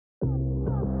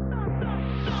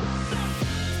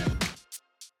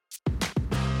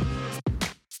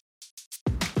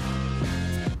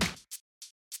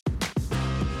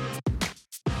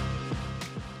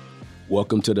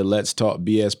Welcome to the Let's Talk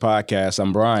BS podcast.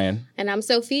 I'm Brian. And I'm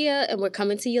Sophia, and we're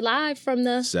coming to you live from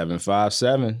the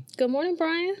 757. Good morning,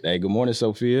 Brian. Hey, good morning,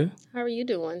 Sophia. How are you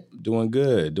doing? Doing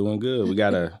good. We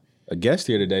got a guest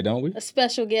here today, don't we? A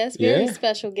special guest, very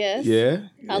special guest. Yeah.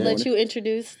 I'll let you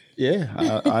introduce.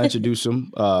 Yeah, I'll introduce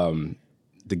him.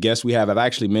 The guest we have, I've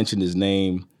actually mentioned his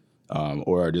name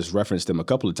or just referenced him a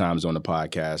couple of times on the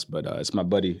podcast, but it's my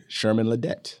buddy Sherman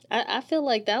Ledet. I feel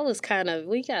like that was kind of,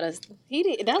 that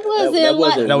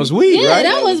was weak, right?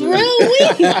 That was real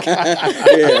weak.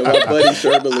 Yeah, my buddy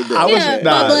Sherman Ledet.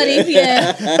 My buddy,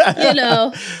 you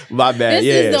know. My bad,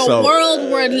 This is the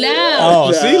world renowned.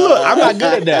 Oh, see, look, I'm not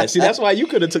good at that. See, that's why you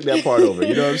could have took that part over.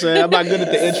 You know what I'm saying? I'm not good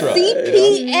at the intro.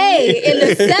 CPA in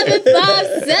the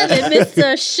 757,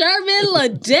 Mr. Sherman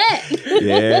Ledet.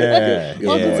 Yeah.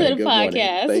 Welcome to the Good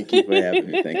podcast. Morning. Thank you for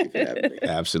having me.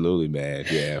 Absolutely, man.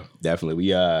 Yeah, definitely.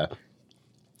 We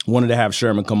wanted to have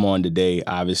Sherman come on today.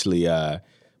 Obviously,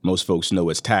 most folks know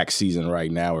it's tax season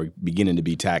right now, or beginning to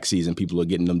be tax season. People are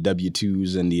getting them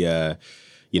W-2s in the,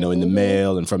 in the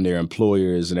mail and from their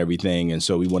employers and everything. And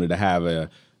so we wanted to have a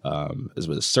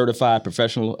certified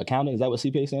professional accountant. Is that what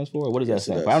CPA stands for? Or what does that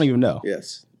stand for? I don't even know.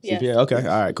 Yes. CPA? Yes. Okay.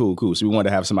 All right, cool. So we wanted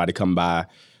to have somebody come by,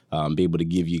 be able to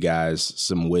give you guys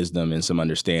some wisdom and some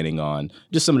understanding on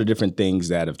just some of the different things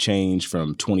that have changed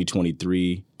from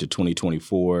 2023 to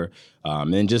 2024,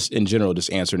 and just in general,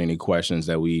 just answering any questions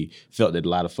that we felt that a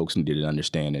lot of folks needed to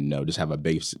understand and know. Just have a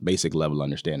basic level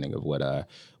understanding of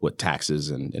what taxes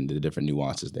and the different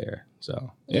nuances there.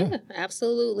 So yeah,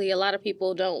 absolutely. A lot of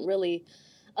people don't really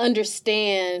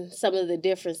understand some of the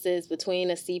differences between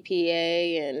a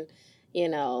CPA and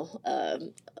a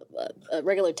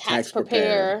regular tax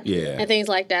preparer and things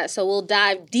like that. So we'll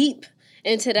dive deep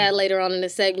into that later on in the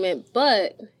segment.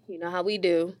 But you know how we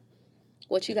do.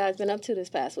 What you guys been up to this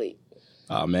past week?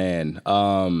 Oh, man.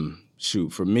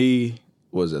 For me,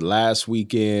 was it last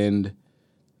weekend?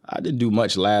 I didn't do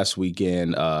much last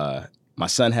weekend. My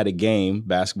son had a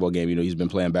basketball game. He's been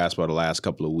playing basketball the last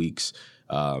couple of weeks.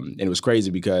 And it was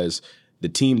crazy because the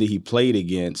team that he played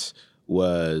against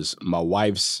was my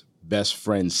wife's best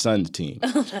friend's son's team.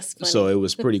 Oh, that's funny. So it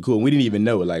was pretty cool. We didn't even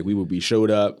know it. Like, we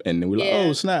showed up and we were like,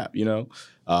 oh, snap,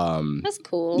 That's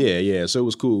cool. Yeah. So it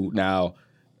was cool. Now,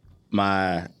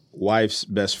 my wife's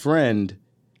best friend,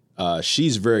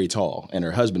 she's very tall and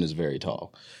her husband is very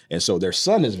tall. And so their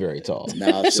son is very tall.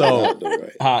 Now played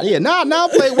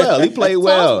well. He played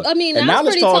well. I mean, Niall's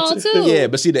pretty tall too. Yeah,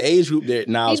 but see, the age group that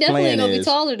Niall's playing is... He definitely going to be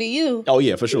taller than you. Oh,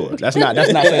 yeah, for sure. That's not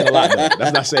saying a lot, though.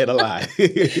 That's not saying a lot.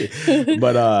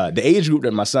 But the age group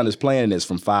that my son is playing is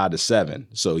from 5 to 7.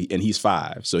 And he's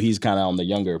 5. So he's kind of on the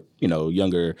younger,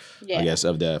 I guess,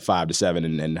 of the 5 to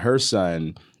 7. And her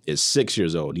son is 6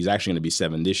 years old. He's actually going to be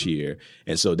 7 this year.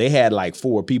 And so they had like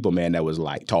 4 people, man, that was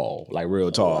like tall, like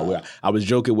real tall. Oh, wow. I was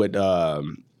joking with,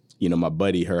 my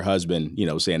buddy, her husband,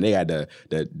 saying they had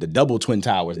the double twin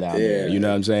towers down there. You know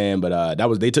what I'm saying? But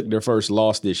they took their first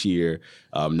loss this year.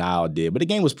 Niall did. But the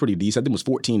game was pretty decent. I think it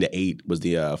was 14-8 was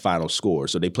the final score.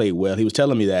 So they played well. He was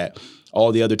telling me that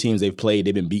all the other teams they've played,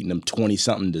 they've been beating them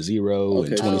 20-something to 0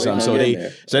 and 20-something.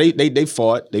 So they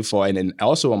fought. And then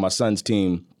also on my son's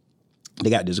team, they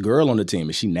got this girl on the team,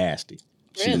 and she's nasty.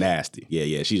 She's nasty.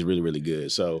 Yeah. She's really, really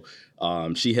good. So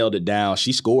she held it down.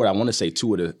 She scored, I want to say,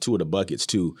 two of the buckets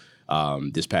too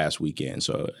this past weekend.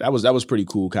 So that was pretty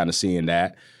cool, kind of seeing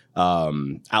that.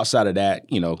 Outside of that,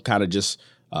 kind of just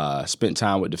spent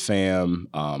time with the fam.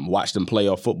 Watched them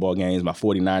playoff football games. My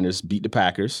 49ers beat the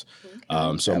Packers.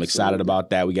 So I'm excited about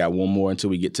that. We got one more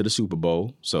until we get to the Super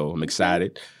Bowl. So I'm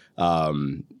excited.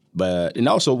 And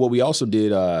also what we also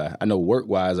did, I know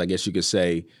work-wise, I guess you could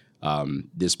say,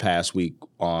 this past week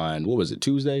on, what was it,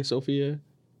 Tuesday, Sophia?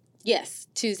 Yes,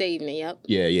 Tuesday evening, yep.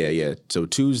 Yeah. So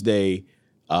Tuesday,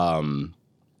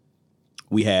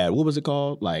 we had, what was it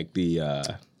called? Like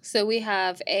the... So we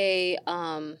have a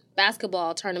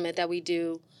basketball tournament that we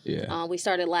do. Yeah. We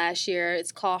started last year.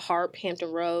 It's called HARP,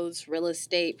 Hampton Roads Real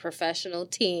Estate Professional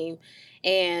Team.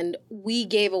 And we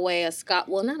gave away a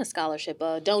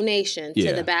donation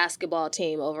to the basketball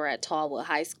team over at Tallwood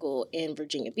High School in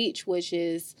Virginia Beach, which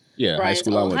is Brian's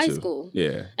old high school.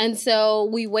 Yeah. And so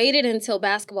we waited until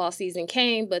basketball season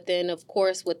came, but then, of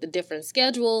course, with the different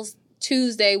schedules,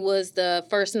 Tuesday was the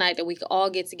first night that we could all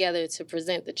get together to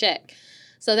present the check.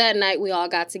 So that night we all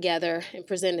got together and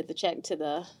presented the check to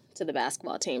the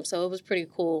basketball team. So it was pretty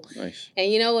cool. Nice.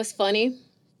 And you know what's funny?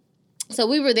 So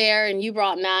we were there, and you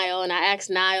brought Niall, and I asked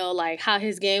Niall, like, how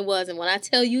his game was. And when I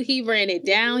tell you he ran it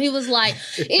down, he was like,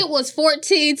 it was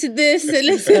 14 to this and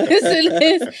this and this and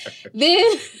this. Then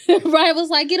Ryan was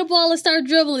like, get a ball and start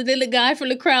dribbling. Then the guy from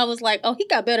the crowd was like, oh, he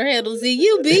got better handles than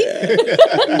you, B.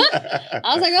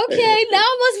 I was like, okay, now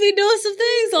I must be doing some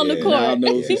things on the court. Now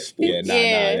knows his sport.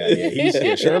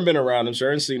 Sherman been around him.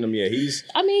 Sherman seen him. Yeah,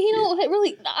 I mean, he don't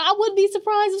really. I wouldn't be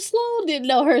surprised if Sloan didn't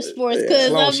know her sports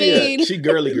because she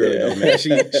girly though, man.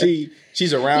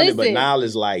 She's around it, but Niall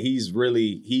is like he's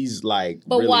like.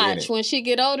 But really watch when she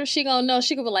get older, she gonna know.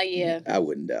 She gonna be like, yeah. I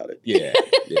wouldn't doubt it. Yeah.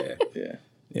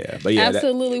 But yeah,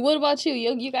 absolutely. What about you?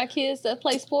 You got kids that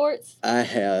play sports? I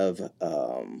have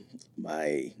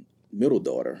my middle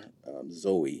daughter,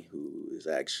 Zoe, who is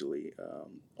actually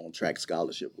on track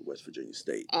scholarship at West Virginia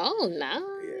State. Oh, nice.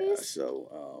 Yeah,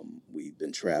 so we've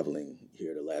been traveling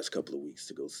here the last couple of weeks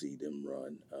to go see them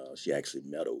run. She actually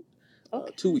medaled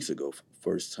 2 weeks ago,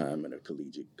 first time in her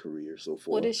collegiate career so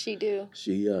far. What does she do?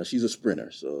 She's a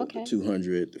sprinter, so the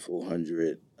 200, the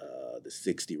 400, the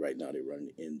 60 right now they're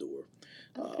running indoor.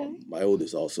 Okay. My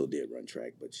oldest also did run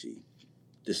track, but she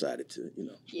decided to,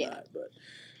 not. But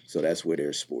so that's where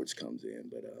their sports comes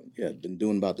in. But been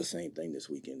doing about the same thing this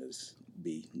weekend. Is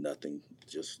nothing,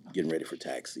 just getting ready for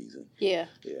tax season. Yeah.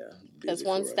 Because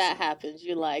once that happens,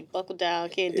 you're like, buckle down,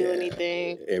 can't do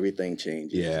anything. Everything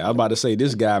changes. Yeah, I'm about to say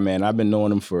this guy, man. I've been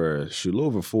knowing him for a little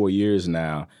over 4 years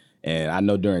now, and I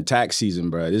know during tax season,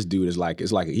 bro, this dude is like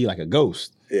he like a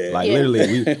ghost. Yeah. Like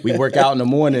literally, we work out in the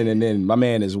morning, and then my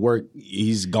man is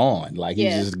he's gone. Like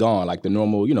he's just gone. Like the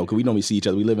normal, because we normally see each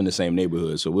other. We live in the same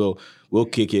neighborhood, so we'll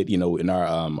kick it. In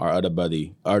our other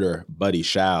buddy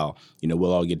Shao.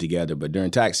 We'll all get together. But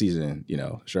during tax season,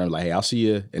 Sherman's like, hey, I'll see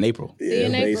you in April. Yeah, see you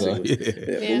in April.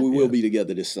 But we will be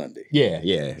together this Sunday. Yeah.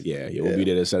 We'll be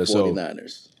there this Sunday.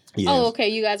 49ers. Yeah. Oh, okay.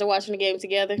 You guys are watching the game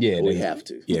together? Yeah, we have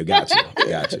to. Yeah, got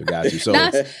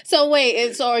to. So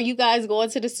wait, so are you guys going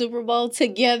to the Super Bowl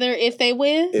together if they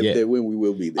win? If they win, we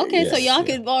will be there. Okay, so y'all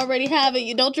can already have it.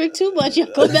 You don't drink too much. Y'all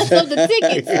go mess up the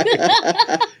tickets.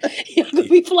 Y'all gonna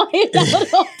be flying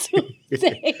out on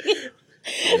Tuesday.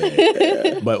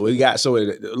 But we got a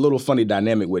little funny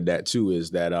dynamic with that too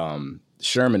is that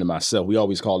Sherman and myself, we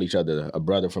always call each other a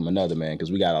brother from another, man, because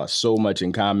we got so much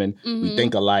in common. Mm-hmm. We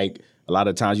think alike. A lot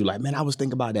of times you're like, man, I was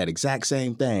thinking about that exact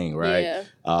same thing, right?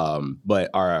 Yeah. But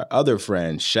our other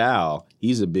friend, Shao,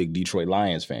 he's a big Detroit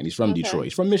Lions fan. He's from Detroit.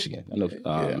 He's from Michigan. I know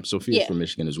Sophia's from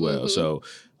Michigan as well. Mm-hmm. So,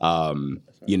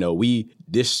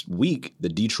 this week, the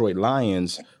Detroit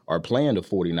Lions are playing the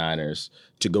 49ers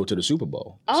to go to the Super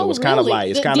Bowl. Oh, so it's kind of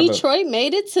like Detroit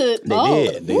made it to.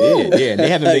 They did. Yeah, they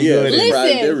haven't been good. They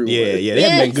haven't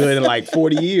been good in like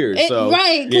 40 years.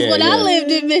 Right, because when I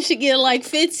lived in Michigan like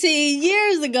 15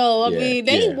 years ago, I mean,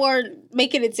 they weren't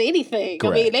making it to anything.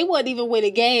 Correct. I mean, they weren't even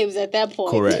winning games at that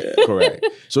point. Correct.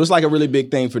 So it's like a really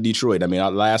big thing for Detroit. I mean,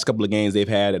 our last couple of games they've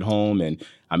had at home, and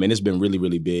I mean, it's been really,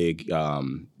 really big,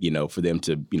 for them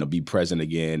to, be present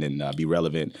again and be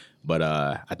relevant. But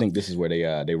I think this is where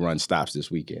they run stops this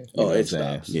weekend. It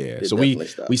stops. Yeah. It so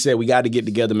we said we got to get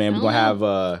together, man. We're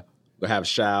gonna have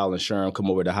Shal and Sherman come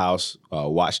over to the house,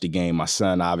 watch the game. My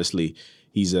son, obviously,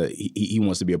 he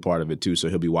wants to be a part of it too, so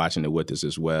he'll be watching it with us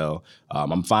as well.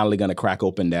 I'm finally gonna crack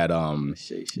open that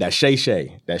Shay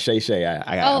Shay. I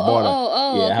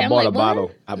bought a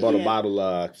bottle. I bought a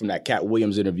bottle from that Cat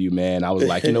Williams interview, man. I was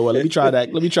like, you know what? Let me try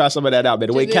that. Let me try some of that out, man.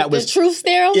 The way Cat was the truth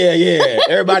serum. Yeah.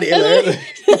 Everybody.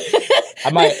 I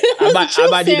might need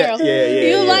that.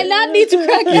 You might not need to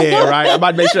crack it. Yeah, right. I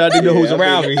might make sure I do know who's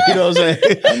around me. You know what I'm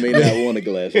saying? I may not want a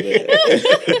glass of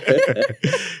that.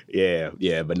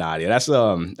 Yeah, but nah,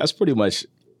 that's pretty much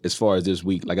as far as this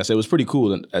week. Like I said, it was pretty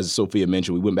cool. And as Sophia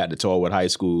mentioned, we went back to Tallwood High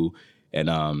School and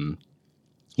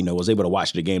was able to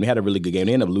watch the game. They had a really good game.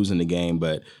 They ended up losing the game,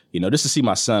 but just to see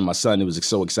my son was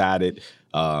so excited.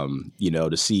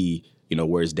 To see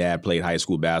where his dad played high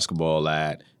school basketball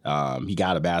at. He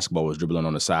got a basketball, was dribbling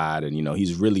on the side, and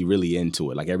he's really, really into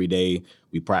it. Like every day,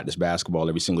 we practice basketball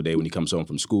every single day when he comes home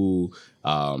from school.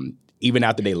 Even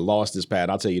after they lost this past,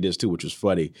 I'll tell you this too, which was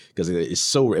funny because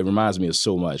it reminds me of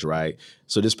so much, right?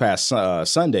 So this past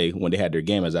Sunday when they had their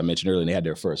game, as I mentioned earlier, and they had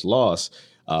their first loss,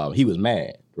 he was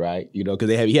mad, right? Because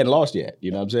he hadn't lost yet.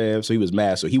 You know what I'm saying? So he was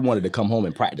mad. So he wanted to come home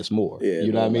and practice more. Yeah,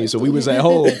 you know what I mean? So we was at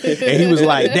home, and he was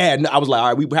like, "Dad," I was like, "All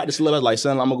right, we practiced a little." I was like,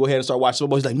 "Son, I'm gonna go ahead and start watching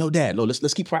football." He's like, "No, Dad, no,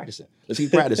 let's keep practicing. Let's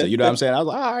keep practicing." You know what I'm saying? I was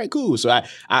like, "All right, cool." So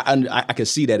I could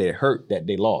see that it hurt that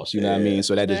they lost. You know what I mean?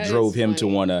 So that just drove him to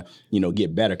want to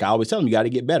get better. I always tell him you got to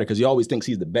get better because he always thinks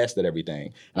he's the best at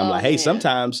everything. And I'm like, hey,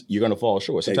 sometimes you're gonna fall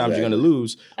short. Sometimes you're gonna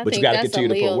lose, but you got to continue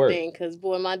to put work. Because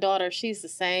boy, my daughter, she's the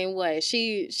same way.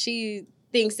 She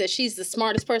thinks that she's the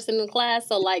smartest person in the class.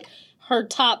 So like her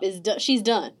top is done. She's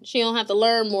done. She don't have to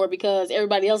learn more because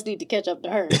everybody else needs to catch up to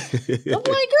her. I'm like,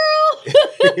 girl,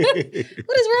 what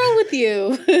is wrong with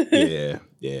you?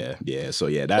 Yeah. So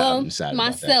yeah, that well, I'm excited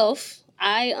myself,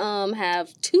 I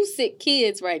have 2 sick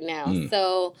kids right now,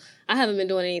 so I haven't been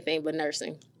doing anything but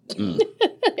nursing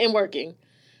and working.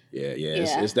 Yeah.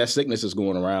 It's that sickness is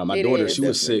going around. My daughter, she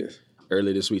was sick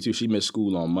early this week too. She missed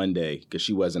school on Monday because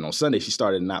she wasn't on Sunday. She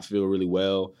started to not feel really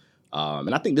well.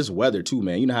 And I think this weather too,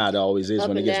 man. You know how it always is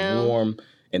when it gets warm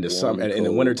in the summer, in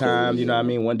the wintertime. You know what I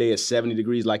mean? One day it's 70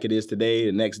 degrees like it is today.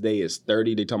 The next day it's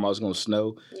 30. They talking about it's going to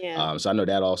snow. Yeah. So I know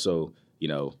that also, plays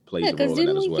a role in that as well. Because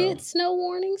didn't we get snow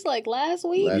warnings like last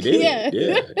week? We did.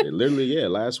 Yeah. Literally,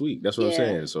 last week. That's what I'm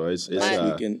saying. So it's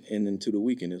last week and into the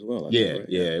weekend as well. I think, right?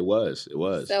 It was.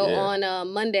 So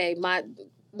on Monday, my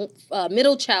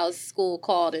middle child's school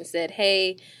called and said,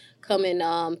 "Hey, come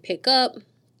and pick up."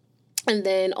 And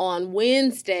then on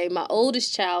Wednesday, my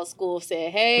oldest child's school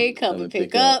said, "Hey, come and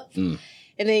pick up." And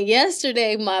then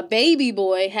yesterday, my baby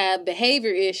boy had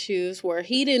behavior issues where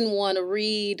he didn't want to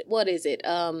read, what is it?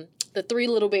 The Three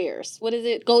Little Bears. What is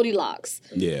it? Goldilocks.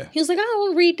 Yeah. He was like, I don't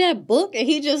want to read that book. And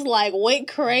he just like went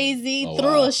crazy,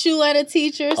 threw a shoe at a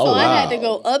teacher. So I had to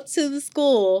go up to the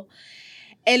school.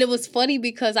 And it was funny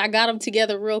because I got them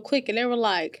together real quick. And they were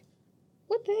like,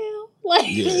 what the hell? Like,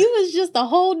 you was just a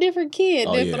whole different kid.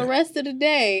 Then for the rest of the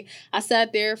day, I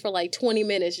sat there for like 20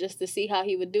 minutes just to see how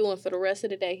he would do. And for the rest of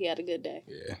the day, he had a good day.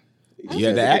 Yeah. You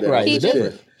had to act right. He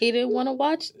didn't want to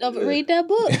read that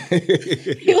book.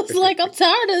 He was like, I'm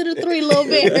tired of the Three Little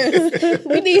Bears.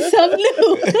 We need something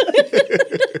new.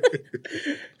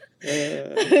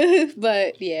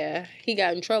 But yeah, he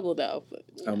got in trouble though. But,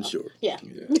 I'm sure. Yeah.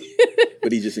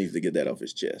 But he just needs to get that off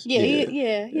his chest. Yeah,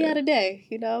 he had a day.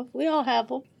 We all have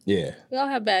them. Yeah. We all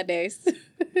have bad days.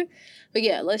 But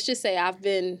yeah, let's just say I've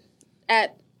been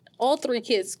at all 3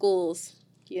 kids' schools,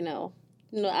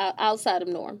 outside of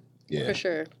norm. Yeah. For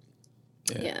sure.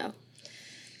 Yeah.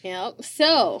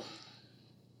 So,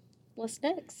 what's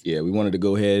next? Yeah, we wanted to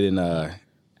go ahead and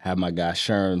have my guy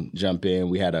Sherman jump in.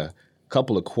 We had a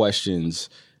couple of questions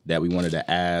that we wanted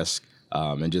to ask,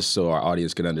 and just so our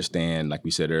audience can understand, like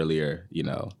we said earlier,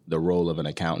 the role of an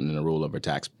accountant and the role of a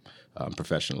tax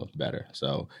professional better.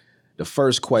 So, the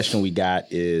first question we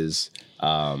got is,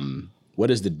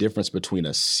 what is the difference between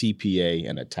a CPA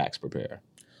and a tax preparer?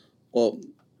 Well,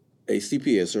 a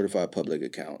CPA, a certified public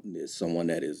accountant, is someone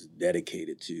that is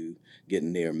dedicated to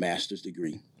getting their master's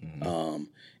degree.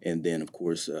 And then, of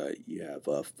course, you have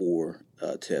 4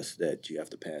 tests that you have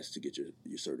to pass to get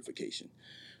your certification.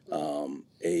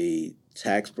 A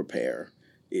tax preparer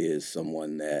is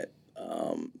someone that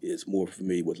is more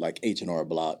familiar with like H&R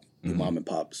Block, mom and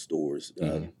pop stores,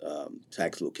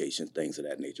 tax locations, things of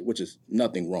that nature, which is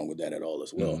nothing wrong with that at all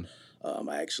as well.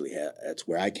 I actually that's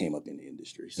where I came up in the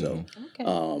industry. So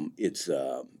it's,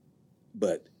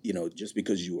 but, just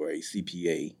because you are a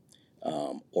CPA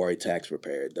or a tax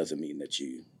preparer, it doesn't mean that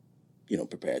you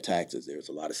prepare taxes. There's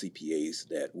a lot of CPAs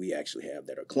that we actually have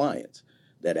that are clients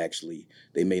that actually,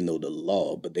 they may know the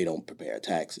law, but they don't prepare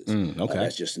taxes.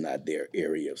 That's just not their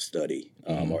area of study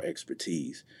or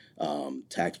expertise.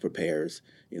 Tax preparers,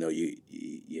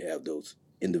 you have those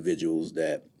individuals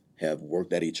that have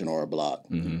worked at H&R Block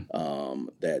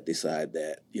that decide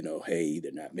that, hey,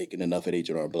 they're not making enough at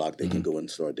H&R Block. They can go and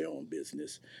start their own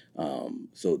business.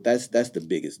 So that's the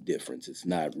biggest difference. It's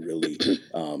not really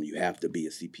you have to be a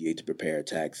CPA to prepare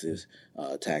taxes.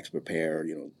 Tax preparer,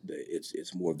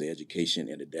 it's more of the education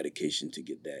and the dedication to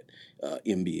get that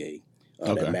MBA,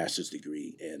 that master's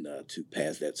degree, and to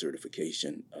pass that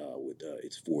certification with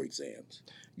its 4 exams.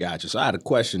 Gotcha. So I had a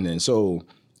question then. So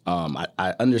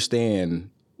I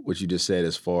understand what you just said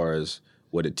as far as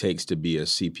what it takes to be a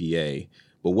CPA,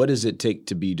 but what does it take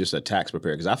to be just a tax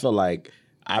preparer? Because I feel like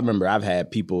I remember I've had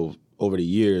people over the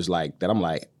years like that. I'm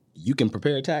like, you can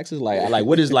prepare taxes? Like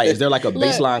what is is there like a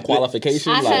baseline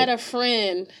qualification? I had a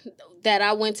friend that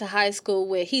I went to high school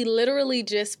with. He literally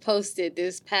just posted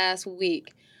this past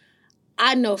week,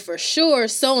 I know for sure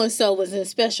so-and-so was in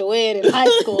special ed in high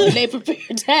school and they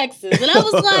prepared taxes. And I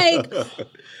was like...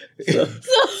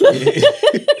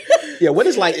 what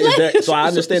is is there, so I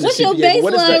understand the CPA.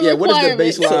 What is the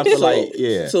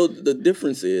baseline for So the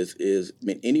difference is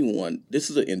anyone, this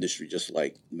is an industry just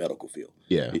like medical field.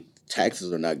 Yeah.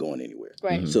 Taxes are not going anywhere.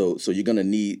 Right. So you're gonna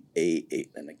need you're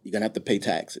gonna have to pay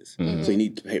taxes. So you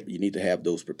need to have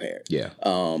those prepared. Yeah.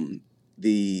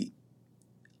 The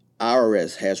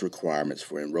IRS has requirements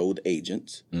for enrolled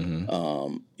agents.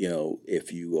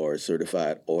 If you are a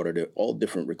certified auditor, all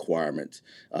different requirements.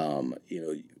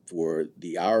 For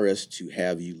the IRS to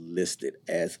have you listed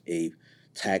as a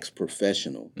tax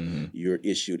professional, you're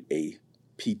issued a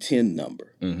P10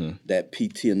 number. That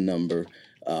P10 number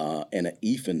and an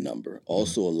EFIN number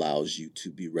also allows you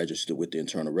to be registered with the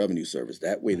Internal Revenue Service.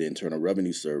 That way, the Internal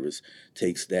Revenue Service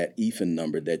takes that EFIN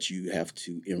number that you have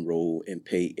to enroll and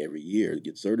pay every year to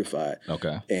get certified.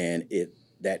 And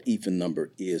that EFIN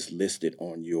number is listed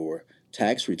on your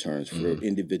tax returns for an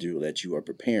individual that you are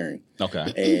preparing.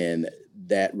 And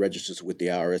that registers with the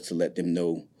IRS to let them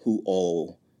know who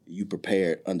all you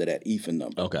prepared under that EFIN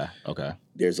number.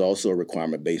 There's also a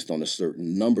requirement based on a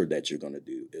certain number that you're going to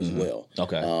do as well.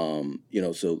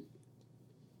 So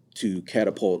to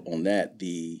catapult on that,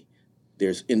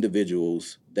 there's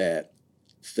individuals that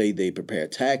say they prepare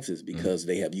taxes because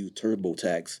they have used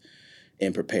TurboTax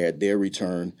and prepared their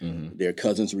return, their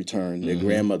cousin's return, their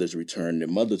grandmother's return, their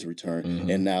mother's return,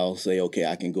 and now say, okay,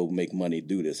 I can go make money,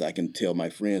 do this. I can tell my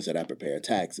friends that I prepare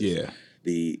taxes.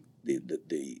 The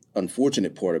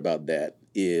unfortunate part about that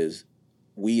is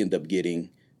we end up getting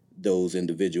those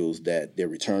individuals that their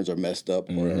returns are messed up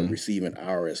or are receiving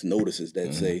IRS notices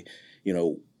that say,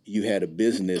 you had a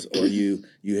business or you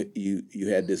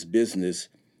had this business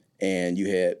and you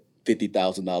had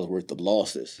 $50,000 worth of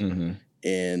losses.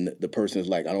 And the person is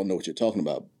like, I don't know what you're talking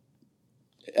about.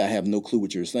 I have no clue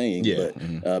what you're saying,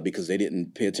 but because they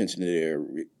didn't pay attention to their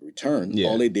return,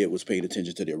 all they did was paid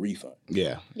attention to their refund.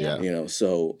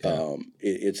 So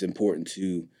it's important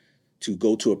to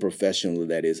go to a professional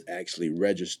that is actually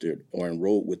registered or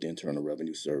enrolled with the Internal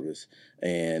Revenue Service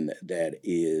and that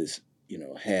is,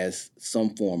 has some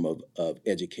form of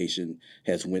education,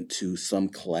 has went to some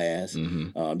class.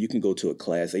 You can go to a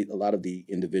class. A lot of the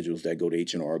individuals that go to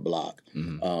H&R Block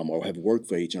or have worked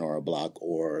for H&R Block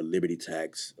or Liberty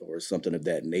Tax or something of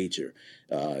that nature,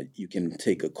 you can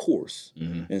take a course.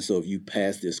 And so if you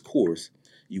pass this course,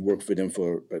 you work for them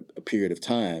for a period of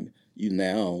time, you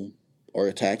now are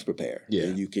a tax preparer.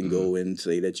 And you can go and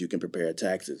say that you can prepare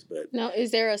taxes. But now,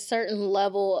 is there a certain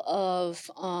level of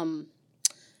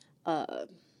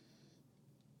I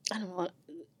don't want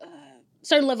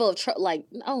certain level of I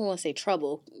don't want to say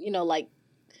trouble.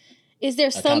 Is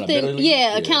there something?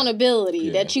 Accountability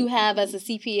that you have as a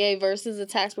CPA versus a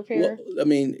tax preparer. Well, I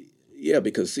mean,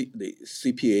 because the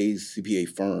CPA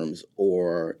firms,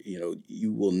 or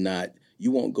you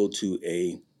won't go to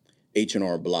a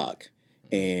H&R Block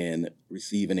and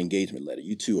receive an engagement letter.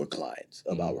 You too are clients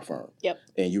of our firm.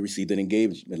 And you received an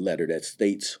engagement letter that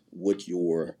states what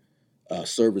your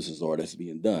services are that's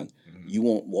being done. You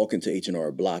won't walk into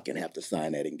H&R Block and have to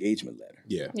sign that engagement letter.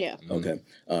 Okay.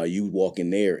 You walk in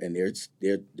there and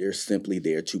they're simply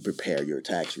there to prepare your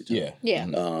tax return.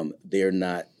 They're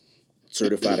not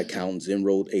certified accountants,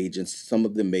 enrolled agents. Some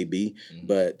of them may be,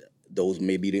 but those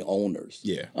may be the owners.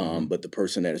 But the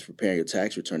person that is preparing your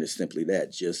tax return is simply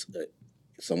that, just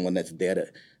someone that's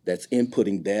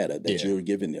inputting data that you're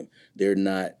giving them. They're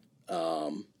not.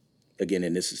 Again,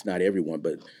 and this is not everyone,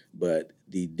 but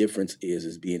the difference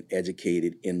is being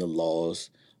educated in the laws,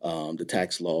 the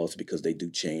tax laws, because they do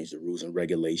change the rules and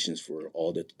regulations for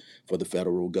the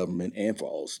federal government and for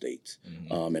all states.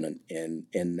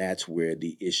 And that's where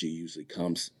the issue usually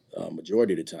comes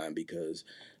majority of the time, because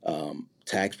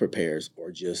tax preparers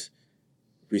are just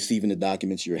receiving the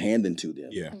documents you're handing to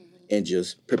them and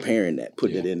just preparing that,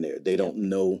 putting it in there. They don't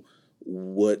know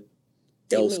what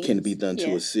else can be done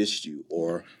to assist you,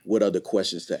 or what other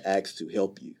questions to ask to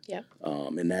help you.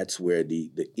 And that's where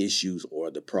the issues or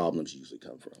the problems usually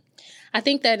come from. I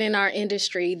think that in our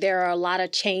industry, there are a lot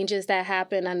of changes that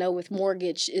happen. I know with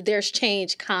mortgage, there's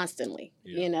change constantly.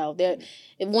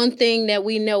 One thing that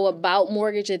we know about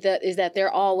mortgage is that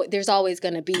there's always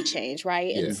going to be change,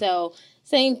 right? And so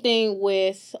same thing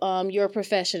with your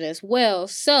profession as well.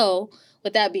 So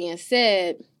with that being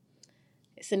said,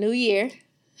 it's a new year.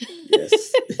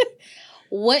 Yes.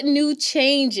 What new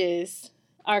changes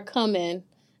are coming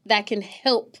that can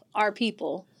help our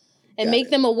people and make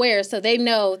them aware so they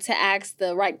know to ask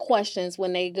the right questions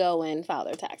when they go and file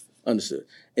their taxes? Understood.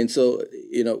 And so,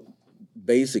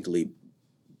 basically,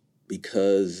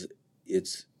 because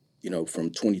it's, from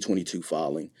 2022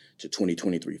 filing to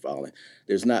 2023 filing,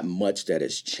 there's not much that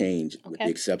has changed, with the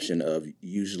exception of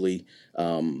usually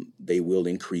they will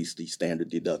increase the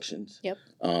standard deductions.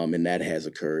 And that has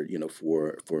occurred,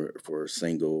 for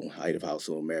single, height of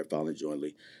household, married, filing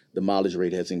jointly. The mileage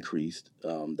rate has increased.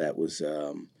 That was,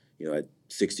 at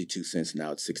 62 cents.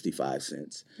 Now it's 65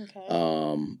 cents.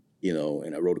 And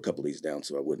I wrote a couple of these down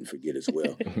so I wouldn't forget as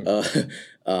well.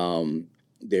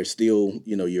 there's still,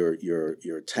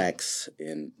 your tax,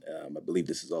 and I believe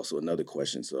this is also another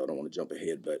question, so I don't want to jump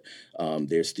ahead, but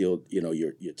there's still,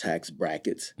 your tax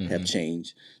brackets have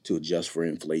changed to adjust for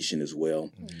inflation as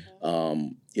well.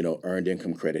 Earned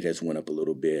income credit has went up a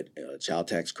little bit. Child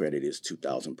tax credit is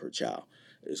 $2,000 per child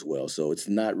as well. So it's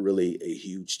not really a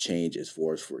huge change as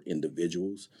far as for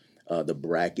individuals. The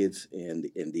brackets and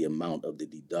the amount of the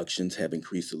deductions have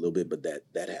increased a little bit, but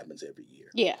that happens every year.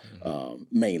 Yeah.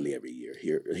 Mainly every year.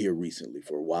 Here recently,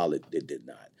 for a while it did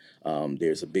not.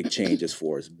 There's a big change as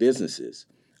far as businesses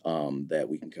that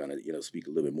we can kind of speak a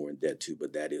little bit more in depth to,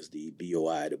 but that is the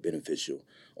BOI, the Beneficial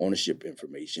Ownership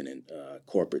Information and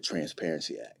Corporate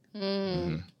Transparency Act.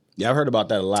 Yeah, I've heard about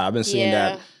that a lot. I've been seeing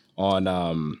that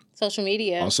on social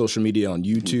media, on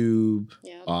YouTube.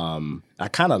 I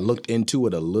kind of looked into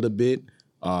it a little bit.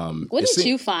 What did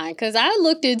you find? Because I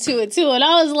looked into it too, and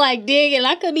I was like digging.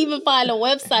 I couldn't even find a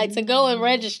website to go and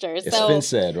register. It's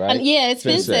FinCED, right? It's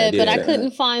FinCED, but I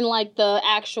couldn't find like the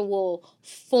actual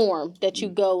form that you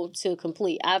go to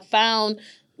complete. I found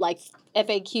like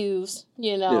FAQs,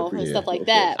 and stuff like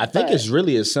that. I think it's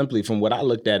really as simply, from what I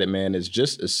looked at it, man, it's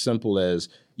just as simple as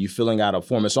you filling out a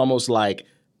form. It's almost like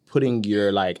putting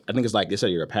your, I think it's like they said,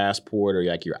 your passport or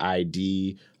like your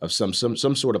ID of some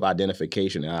sort of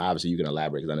identification. And obviously you can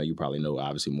elaborate because I know you probably know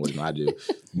obviously more than I do.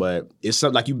 But it's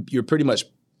something like you're pretty much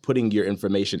putting your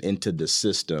information into the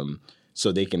system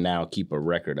so they can now keep a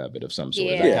record of it of some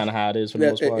sort. Is that kind of how it is for the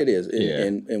most part? It is.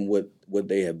 And what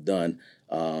they have done,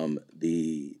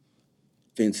 the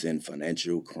FinCEN,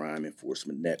 Financial Crime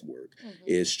Enforcement Network,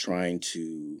 is trying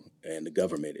to, and the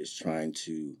government is trying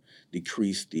to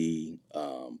decrease the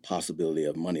possibility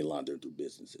of money laundering through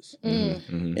businesses.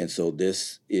 And so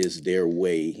this is their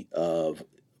way of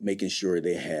making sure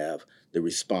they have the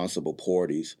responsible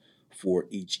parties for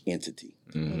each entity.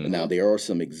 Now there are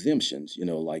some exemptions,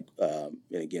 like, and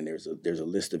again, there's a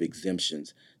list of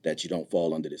exemptions that you don't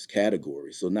fall under this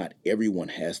category. So not everyone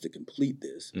has to complete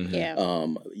this.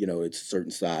 It's a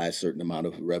certain size, certain amount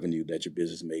of revenue that your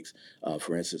business makes.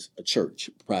 For instance, a church,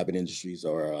 private industries,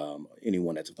 or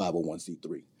anyone that's a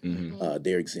 501c3,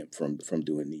 they're exempt from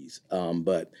doing these.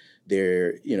 But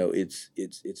they're,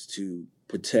 it's to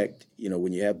protect,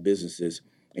 when you have businesses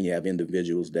and you have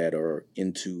individuals that are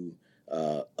into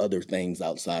other things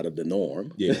outside of the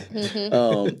norm.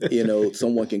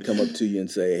 Someone can come up to you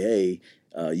and say, hey,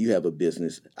 you have a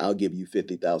business, I'll give you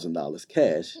 $50,000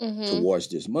 cash towards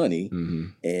this money,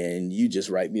 and you just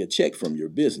write me a check from your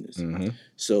business.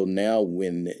 So now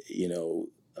when,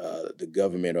 the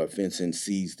government or FinCEN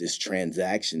sees this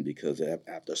transaction, because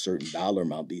after a certain dollar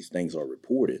amount, these things are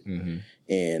reported,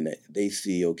 and they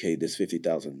see, okay, this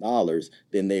 $50,000,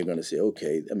 then they're going to say,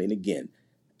 okay, I mean, again,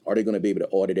 are they going to be able to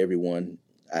audit everyone?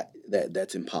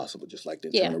 That's impossible, just like the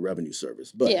Internal Revenue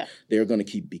Service. But they're going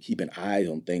to be keeping eyes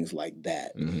on things like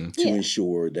that to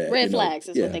ensure that red flags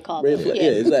is what they call them.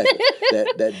 Exactly.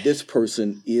 that this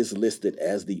person is listed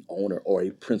as the owner or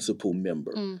a principal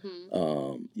member.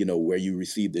 Where you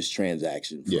receive this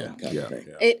transaction from. Kind of thing.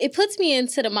 It puts me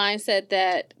into the mindset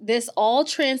that this all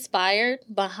transpired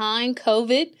behind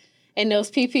COVID and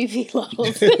those PPP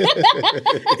loans.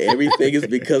 Everything is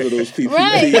because of those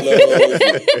PPP loans.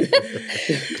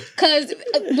 Because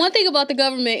one thing about the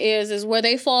government is where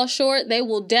they fall short, they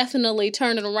will definitely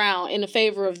turn it around in the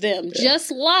favor of them.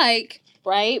 Just like,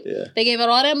 they gave out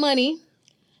all that money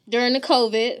during the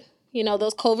COVID,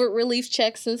 those COVID relief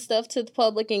checks and stuff to the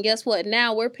public. And guess what?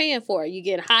 Now we're paying for it. You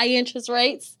get high interest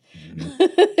rates.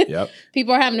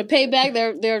 People are having to pay back.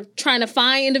 They're trying to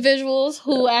find individuals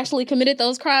who actually committed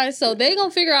those crimes. So they're going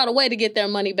to figure out a way to get their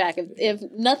money back. If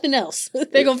nothing else,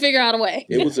 they're going to figure out a way.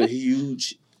 It was a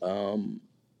huge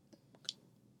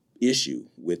issue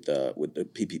with the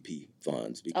PPP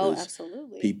funds because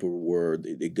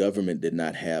the government did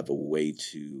not have a way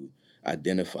to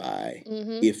identify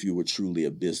if you were truly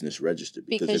a business registered.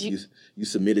 Because if you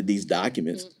submitted these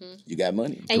documents, you got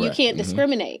money. And you can't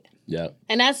discriminate.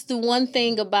 And that's the one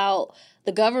thing about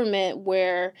the government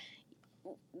where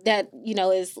that,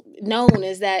 is known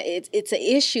is that it's an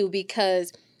issue,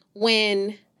 because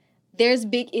when there's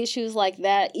big issues like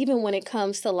that, even when it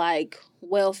comes to like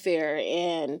welfare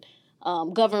and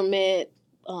government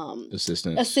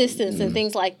assistance and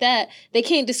things like that, they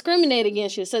can't discriminate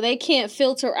against you. So they can't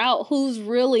filter out who's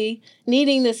really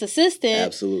needing this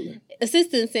assistance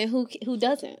and who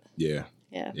doesn't.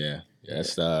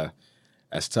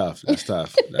 That's tough. I'm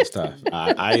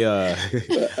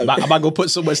about to go put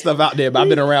so much stuff out there, but I've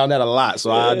been around that a lot,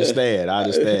 so I understand.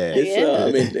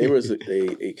 There was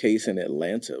a case in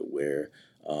Atlanta where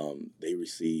they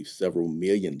received several $1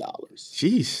 million.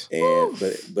 Jeez. And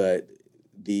but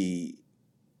the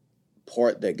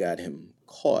part that got him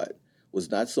caught was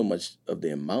not so much of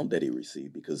the amount that he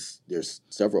received, because there's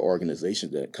several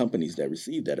companies that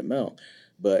received that amount,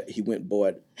 but he went and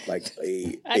bought like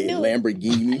a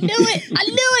Lamborghini. I knew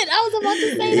it. I was about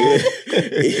to say that.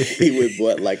 He went and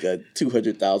bought like a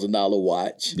 $200,000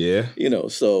 watch. Yeah.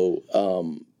 So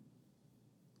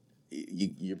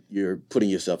you're putting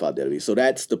yourself out there. So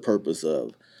that's the purpose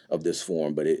of this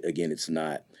form. But it's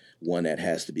not one that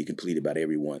has to be completed by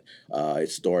everyone. It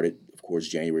started, of course,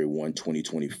 January 1,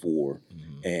 2024.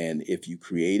 Mm-hmm. And if you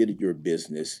created your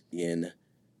business in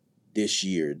this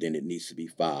year, then it needs to be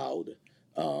filed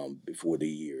before the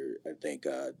year, I think,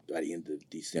 by the end of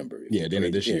December. Yeah, the end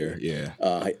of this year, yeah.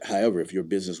 However, if your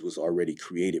business was already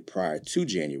created prior to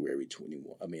January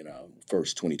 1st,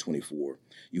 2024,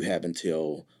 you have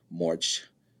until March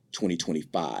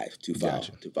 2025 to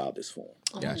file this form.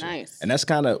 Oh, gotcha. Nice. And that's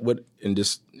kind of I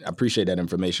appreciate that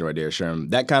information right there, Sherman.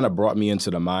 That kind of brought me into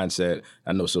the mindset,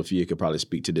 I know Sophia could probably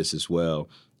speak to this as well,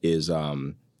 is,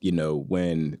 when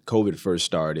COVID first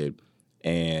started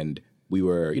and we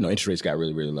were, interest rates got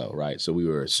really, really low, right? So we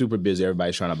were super busy,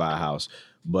 everybody's trying to buy a house.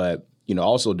 But,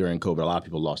 also during COVID, a lot of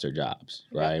people lost their jobs,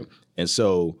 right? And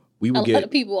so we would a lot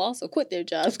of people also quit their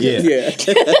jobs. Yeah.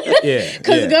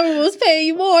 Because the government was paying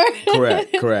you more.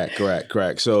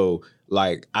 Correct. So,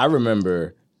 I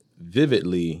remember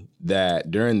vividly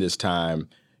that during this time,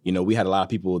 we had a lot of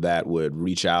people that would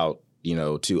reach out,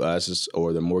 to us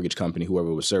or the mortgage company,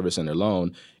 whoever was servicing their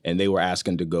loan, and they were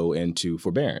asking to go into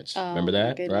forbearance. Remember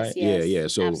that? Goodness, right? Yes. Yeah.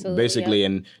 So absolutely, basically,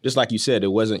 and just like you said,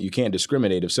 you can't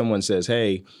discriminate. If someone says,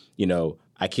 hey,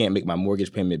 I can't make my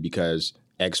mortgage payment because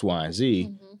X, Y, and Z,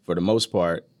 mm-hmm. for the most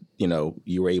part, you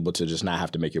were able to just not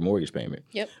have to make your mortgage payment.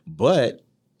 Yep. But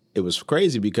it was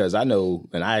crazy because I know,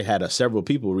 and I had several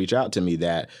people reach out to me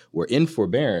that were in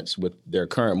forbearance with their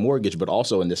current mortgage, but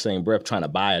also in the same breath trying to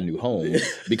buy a new home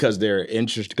because the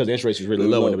interest rate was really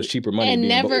low and it was cheaper money. And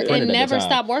never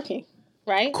stopped working,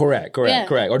 right? Correct.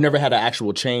 Or never had an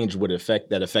actual change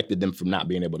that affected them from not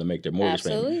being able to make their mortgage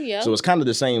payment. Absolutely, yeah. So it's kind of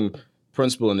the same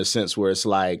principle in the sense where it's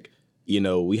like,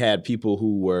 we had people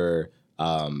who were,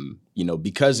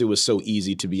 because it was so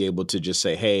easy to be able to just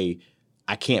say, hey,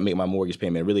 I can't make my mortgage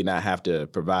payment, really not have to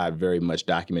provide very much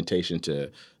documentation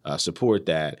to support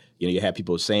that. You have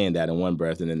people saying that in one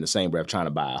breath and in the same breath trying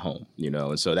to buy a home,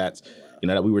 and so that's,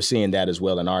 we were seeing that as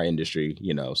well in our industry,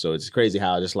 so it's crazy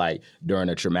how just like during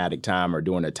a traumatic time or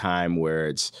during a time where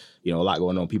it's, a lot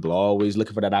going on, people are always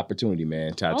looking for that opportunity,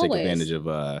 man, to take advantage of,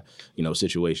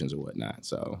 situations or whatnot.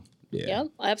 So, yeah. Yep,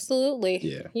 absolutely.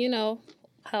 Yeah. You know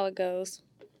how it goes.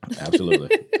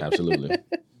 Absolutely.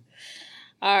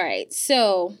 All right,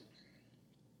 so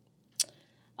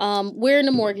we're in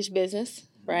the mortgage business,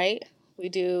 right? We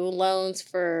do loans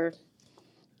for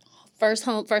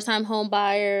first-time home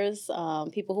buyers,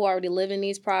 people who already live in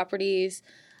these properties.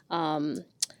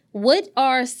 What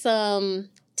are some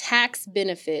tax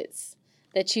benefits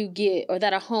that you get or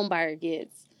that a home buyer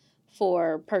gets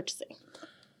for purchasing?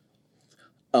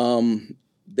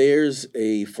 There's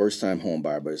a first-time home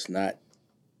buyer, but it's not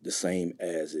the same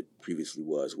as it previously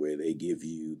was, where they give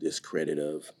you this credit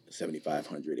of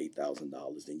 $7,500,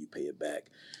 $8,000, then you pay it back.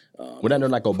 Was that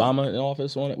like Obama in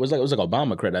office on it? It was like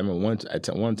Obama credit. I remember at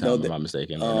one time, if I'm not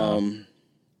mistaken. I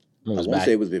want to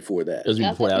say it was before that. It was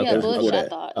before that. It was before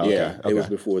that. Okay. It was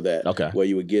before that. Okay. Where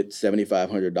you would get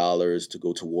 $7,500 to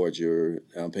go towards your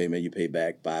down payment. You pay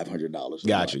back $500.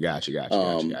 Gotcha.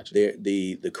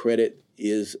 The credit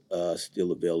is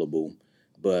still available,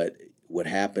 but what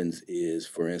happens is,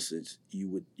 for instance,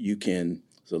 you can.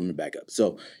 So let me back up.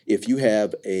 So if you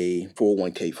have a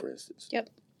 401k, for instance, yep,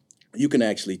 you can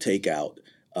actually take out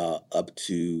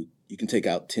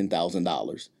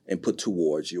 $10,000 and put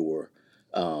towards your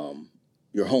home,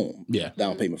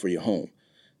 down payment for your home,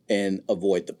 and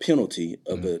avoid the penalty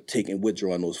of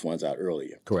withdrawing those funds out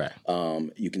earlier. Correct.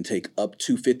 You can take up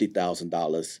to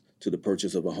 $50,000 to the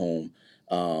purchase of a home.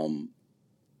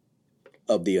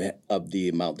 Of the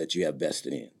amount that you have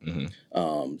vested in.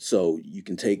 Mm-hmm. So you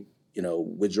can take,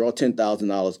 withdraw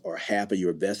 $10,000 or half of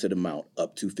your vested amount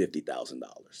up to $50,000.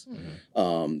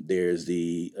 Mm-hmm. There's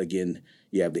you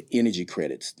have the energy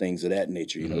credits, things of that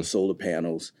nature, mm-hmm. Solar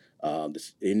panels.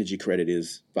 The energy credit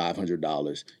is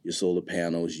 $500. Your solar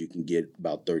panels, you can get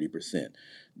about 30%.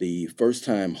 The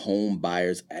first-time home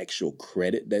buyer's actual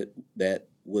credit that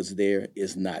was there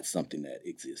is not something that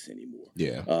exists anymore.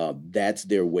 Yeah. That's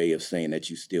their way of saying that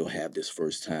you still have this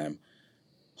first-time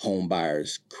home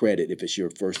buyer's credit. If it's your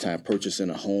first time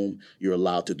purchasing a home, you're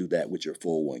allowed to do that with your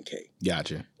 401k.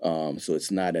 Gotcha. So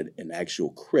it's not an actual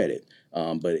credit,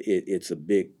 but it's a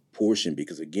big portion,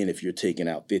 because again, if you're taking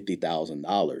out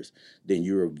 $50,000, then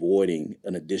you're avoiding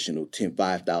an additional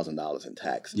 $5,000 in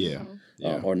taxes.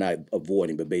 Or not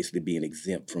avoiding, but basically being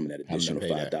exempt from that additional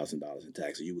 $5,000 in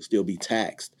taxes. You will still be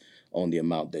taxed on the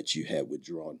amount that you had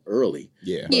withdrawn early.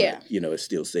 But, it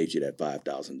still saves you that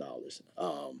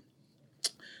 $5,000.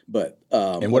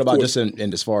 And what about just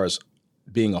in as far as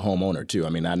being a homeowner too? I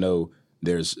mean, I know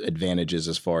there's advantages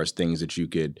as far as things that you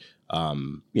could,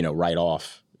 write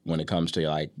off when it comes to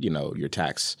like, your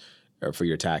tax or for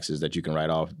your taxes that you can write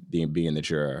off being that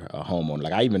you're a homeowner.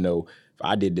 Like I even know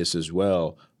I did this as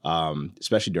well,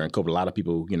 especially during COVID. A lot of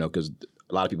people, because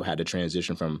a lot of people had to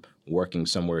transition from working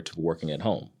somewhere to working at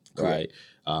home. Right.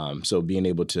 So being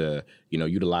able to,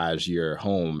 utilize your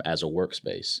home as a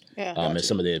workspace, and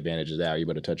some of the advantages that are you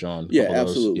able to touch on? Yeah,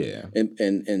 absolutely. Yeah.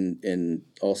 And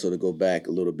also to go back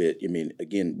a little bit, I mean,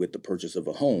 again, with the purchase of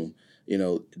a home,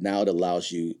 now it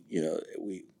allows you,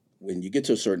 when you get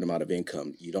to a certain amount of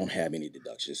income, you don't have any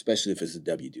deductions, especially if it's a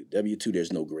W-2. W-2,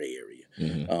 there's no gray area.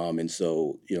 And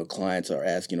so, clients are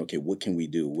asking, okay, what can we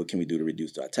do? What can we do to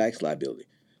reduce our tax liability?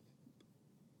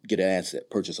 Get an asset,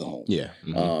 purchase a home.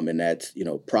 And that's,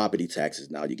 property taxes,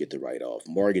 now you get to write off.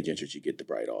 Mortgage interest, you get to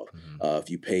write off.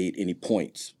 If you paid any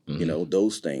points,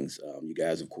 those things, you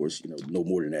guys, of course, know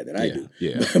more than that than I do.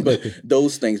 But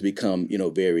those things become,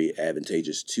 very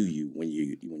advantageous to you when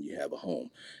you have a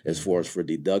home. As far as for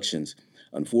deductions,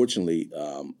 unfortunately,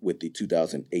 with the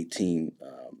 2018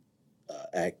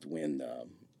 act when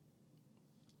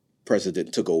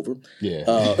president took over,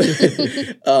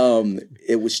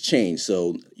 it was changed.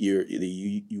 So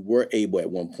you were able at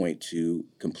one point to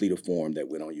complete a form that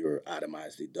went on your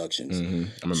itemized deductions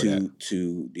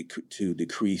to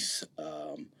decrease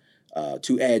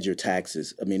to add your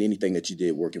taxes. I mean, anything that you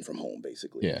did working from home,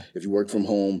 basically. If you work from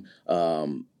home,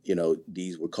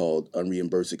 these were called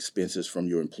unreimbursed expenses from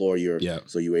your employer.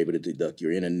 So you were able to deduct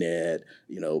your internet,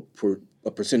 a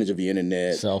percentage of your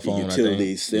internet, cell phone,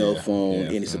 utilities, cell phone,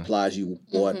 any supplies you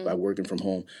bought by working from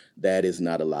home. That is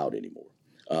not allowed anymore.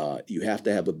 You have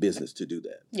to have a business to do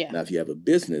that. Now, if you have a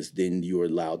business, then you're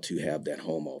allowed to have that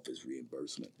home office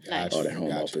reimbursement or that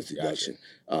home office deduction.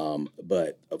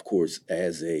 But of course,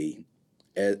 as a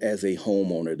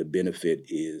homeowner, the benefit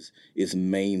is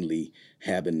mainly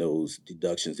having those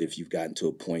deductions if you've gotten to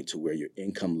a point to where your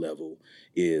income level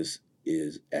is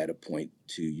at a point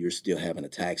to you're still having a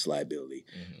tax liability.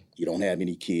 You don't have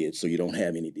any kids, so you don't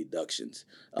have any deductions.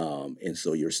 And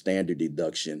so your standard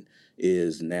deduction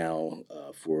is now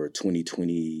for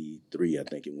 2023, I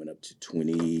think it went up to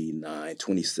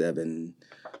 27.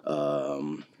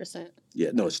 Percent.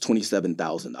 It's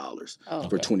 $27,000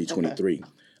 for 2023.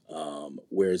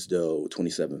 Whereas though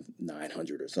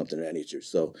 27,900 or something of that nature.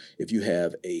 So if you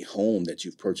have a home that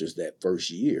you've purchased that first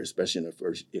year, especially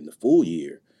in the full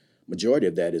year, majority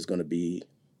of that is going to be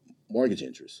mortgage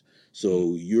interest.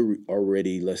 So you're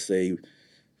already, let's say,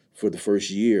 for the first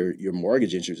year, your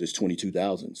mortgage interest is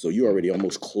 $22,000. So you're already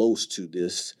almost close to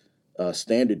this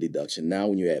standard deduction. Now,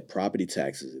 when you add property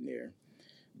taxes in there,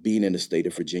 being in the state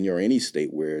of Virginia or any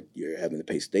state where you're having to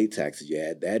pay state taxes, you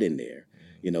add that in there.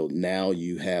 Now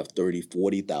you have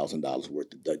 $40,000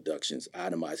 worth of deductions,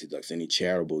 itemized deductions, any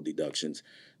charitable deductions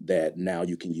that now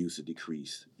you can use to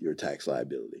decrease your tax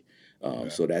liability.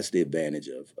 So that's the advantage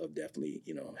of definitely,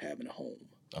 having a home.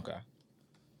 Okay.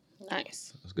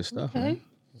 Nice. That's good stuff, man.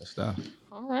 Good stuff.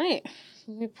 All right.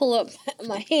 Let me pull up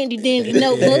my handy dandy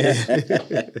notebook.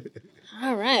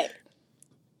 All right.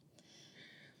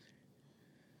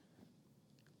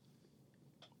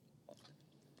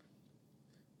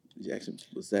 Jackson,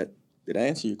 did I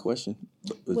answer your question?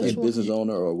 Was that business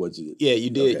owner or was it? Yeah, you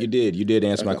did. Okay. You did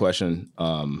answer my question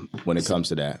when it comes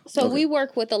to that. So we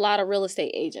work with a lot of real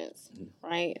estate agents,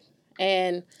 right?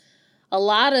 And a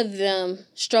lot of them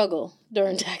struggle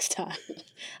during tax time.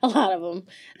 A lot of them.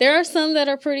 There are some that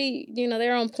are pretty,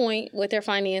 they're on point with their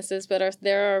finances, but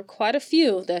there are quite a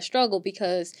few that struggle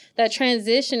because that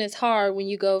transition is hard when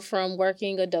you go from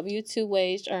working a W-2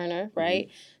 wage earner, right,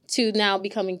 to now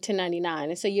becoming 1099.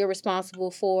 And so you're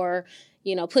responsible for,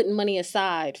 putting money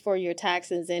aside for your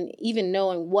taxes and even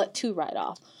knowing what to write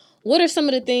off. What are some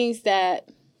of the things that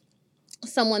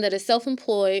someone that is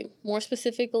self-employed, more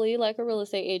specifically like a real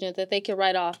estate agent, that they can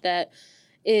write off that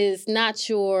is not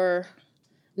your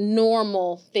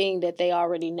normal thing that they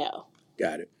already know?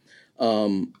 Got it.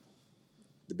 The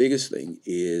biggest thing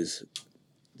is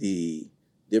the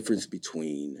difference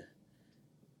between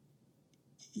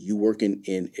you working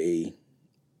in a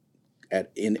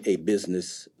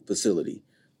business facility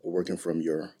or working from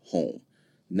your home.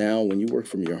 Now, when you work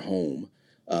from your home,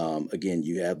 again,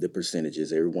 you have the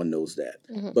percentages. Everyone knows that.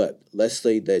 But let's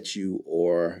say that you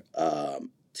are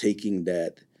taking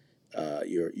that,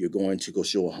 you're going to go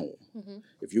show a home. Mm-hmm.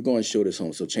 If you're going to show this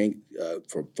home, so change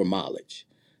for mileage,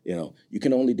 you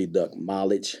can only deduct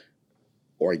mileage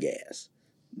or gas,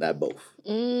 not both.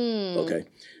 Okay,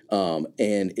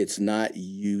 and it's not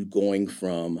you going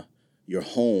from your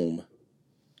home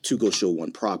to go show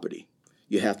one property.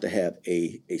 You have to have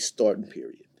a starting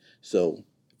period. So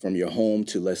from your home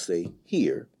to, let's say,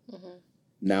 here,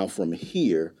 now from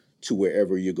here to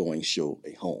wherever you're going to show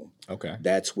a home. Okay.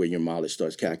 That's where your mileage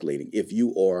starts calculating. If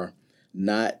you are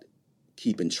not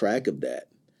keeping track of that,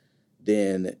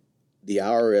 then the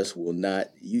IRS will not,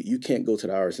 you can't go to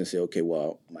the IRS and say, okay,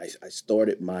 well, I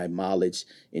started my mileage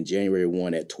in January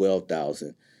 1 at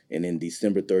 12,000, and in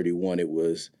December 31 it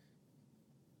was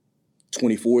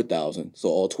 24,000. So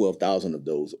all 12,000 of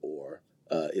those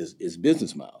is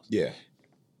business miles. Yeah.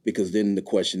 Because then the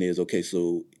question is, okay,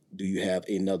 so do you have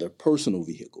another personal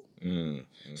vehicle?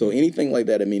 Mm-hmm. So anything like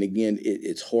that, I mean, again,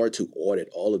 it's hard to audit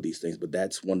all of these things, but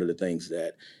that's one of the things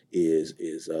that is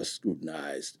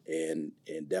scrutinized and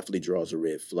definitely draws a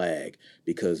red flag,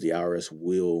 because the IRS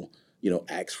will,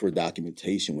 ask for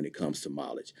documentation when it comes to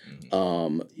mileage.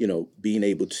 Mm-hmm. Being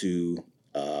able to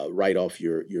write off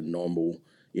your normal,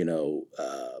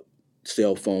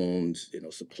 cell phones,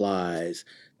 supplies,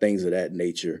 things of that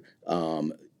nature.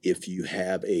 If you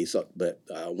have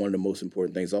one of the most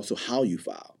important things also how you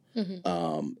file.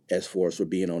 Mm-hmm. As far as for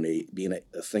being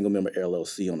a single member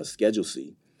LLC on a Schedule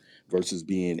C versus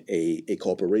being a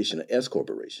corporation, an S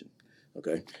corporation.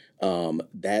 Okay,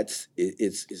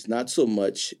 it's not so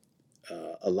much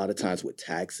a lot of times with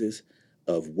taxes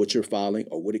of what you're filing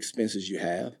or what expenses you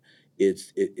have.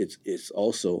 It's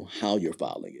also how you're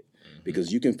filing it, mm-hmm.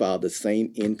 because you can file the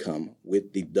same income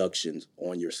with deductions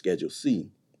on your Schedule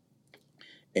C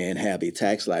and have a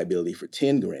tax liability for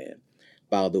 $10,000,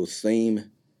 file those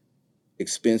same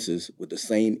expenses with the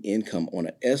same income on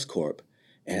an S corp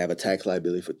and have a tax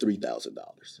liability for $3,000.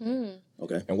 Mm.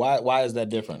 Okay. And why is that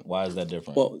different?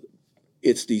 Well,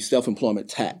 it's the self-employment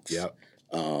tax. Yep.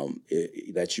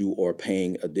 That you are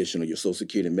paying additional, your Social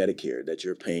Security and Medicare, that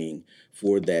you're paying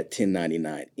for that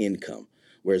 1099 income.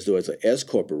 Whereas though as an S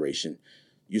corporation,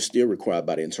 you're still required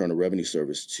by the Internal Revenue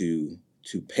Service to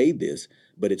pay this,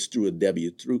 but it's through a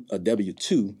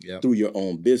W-2 yep. through your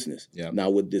own business. Yep. Now,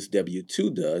 what this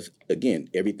W-2 does, again,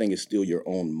 everything is still your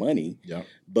own money, yep.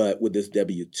 but what this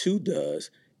W-2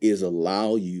 does is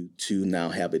allow you to now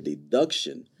have a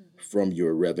deduction from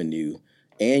your revenue,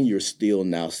 and you're still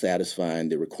now satisfying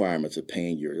the requirements of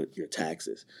paying your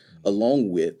taxes,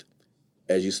 along with,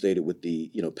 as you stated, with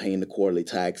the paying the quarterly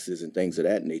taxes and things of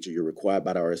that nature. You're required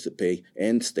by the IRS to pay,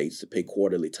 and states to pay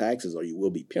quarterly taxes, or you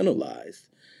will be penalized.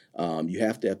 You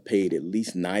have to have paid at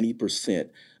least 90%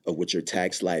 of what your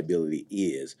tax liability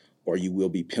is, or you will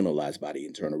be penalized by the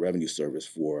Internal Revenue Service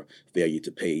for failure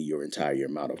to pay your entire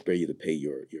amount, or failure to pay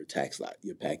your tax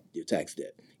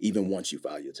debt, even once you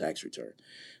file your tax return.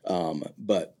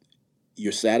 But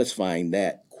you're satisfying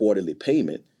that quarterly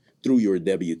payment through your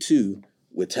W-2,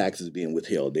 with taxes being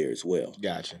withheld there as well.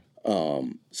 Gotcha.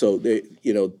 So there,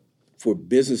 for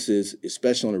businesses,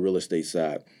 especially on the real estate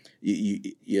side,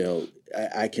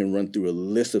 I can run through a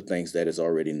list of things that is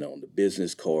already known: the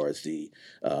business cards, the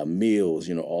meals,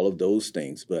 all of those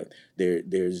things. But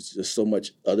there's just so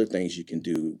much other things you can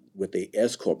do with a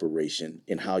S corporation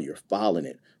and how you're filing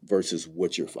it versus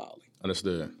what you're filing.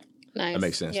 Understood. Nice. That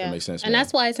makes sense. Yeah. That makes sense. And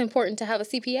that's why it's important to have a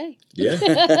CPA.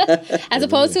 Yeah. As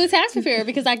opposed to a tax preparer,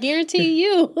 because I guarantee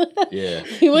you, yeah,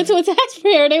 if you went to a tax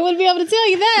preparer, they wouldn't be able to tell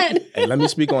you that. Hey, let me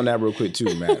speak on that real quick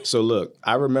too, Matt. So look,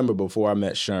 I remember before I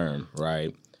met Sherman,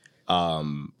 right?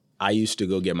 I used to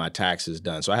go get my taxes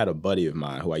done. So I had a buddy of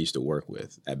mine who I used to work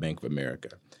with at Bank of America.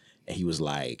 And he was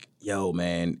like, yo,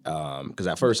 man, because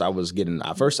at first I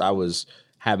was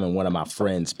having one of my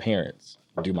friend's parents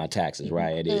do my taxes,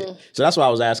 right? I did. So that's why I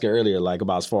was asking earlier, like,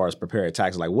 about as far as preparing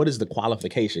taxes, like, what is the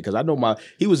qualification? Because I know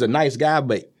he was a nice guy,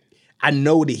 but I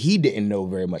know that he didn't know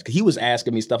very much. Because he was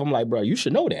asking me stuff. I'm like, bro, you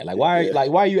should know that. Like, why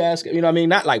are you asking? You know what I mean?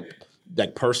 Not like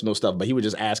personal stuff, but he was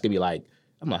just asking me, like,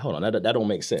 I'm like, hold on, that don't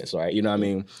make sense, right? You know what I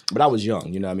mean? But I was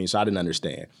young, you know what I mean? So I didn't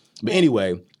understand. But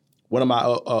anyway, one of my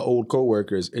old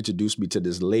coworkers introduced me to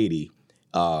this lady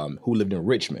who lived in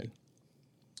Richmond.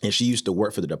 And she used to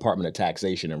work for the Department of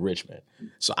Taxation in Richmond.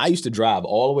 So I used to drive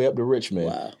all the way up to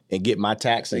Richmond and get my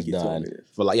taxes done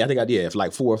for for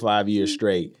like 4 or 5 years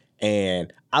straight.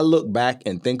 And I look back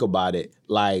and think about it,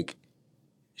 like,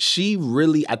 she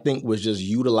really, I think, was just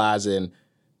utilizing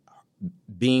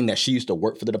being that she used to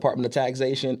work for the Department of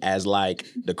Taxation as like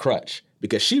the crutch.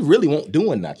 because she really won't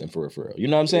doing nothing for real. You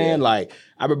know what I'm saying? Yeah. Like,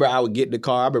 I remember I would get in the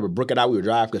car. I remember Brooke and I, we would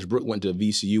drive because Brooke went to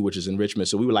VCU, which is in Richmond.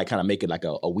 So we would like kind of make it like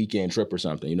a weekend trip or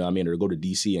something, you know what I mean? Or go to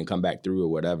DC and come back through or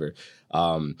whatever.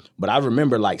 But I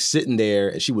remember like sitting there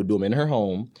and she would do them in her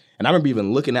home. And I remember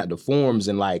even looking at the forms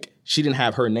and like, she didn't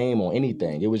have her name on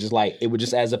anything. It was just like, it was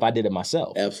just as if I did it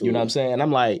myself. Absolutely. You know what I'm saying? And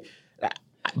I'm like,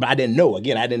 but I didn't know.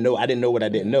 Again, I didn't know what I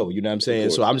didn't know. You know what I'm saying?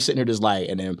 So I'm just sitting here just like,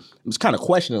 and then I was kind of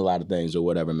questioning a lot of things or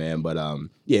whatever, man. But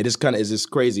yeah, this kind of is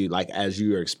just crazy. Like as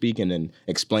you are speaking and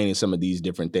explaining some of these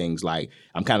different things, like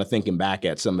I'm kind of thinking back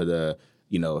at some of the,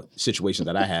 you know, situations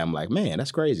that I had. I'm like, man,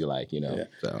 that's crazy. Like, you know.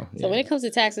 Yeah. So when it comes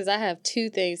to taxes, I have two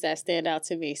things that stand out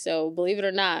to me. So believe it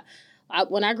or not,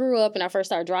 when I grew up and I first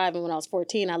started driving when I was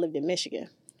 14, I lived in Michigan,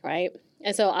 right?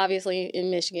 And so obviously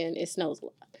in Michigan, it snows a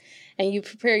lot. And you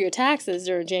prepare your taxes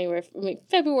during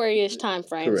February-ish time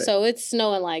frame. Correct. So it's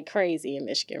snowing like crazy in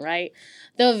Michigan, right?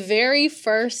 The very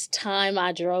first time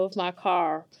I drove my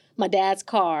car, my dad's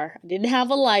car, I didn't have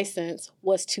a license,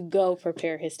 was to go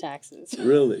prepare his taxes.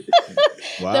 Really?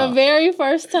 Wow. The very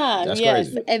first time. That's yes.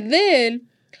 crazy. And then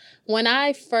when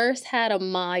I first had a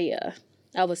Maya,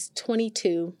 I was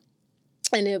 22.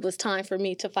 And it was time for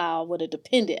me to file with a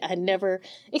dependent. I had never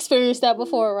experienced that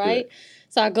before, right? Yeah.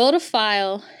 So I go to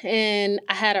file, and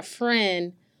I had a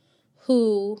friend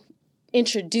who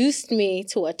introduced me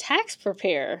to a tax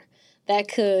preparer that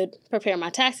could prepare my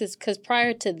taxes. Because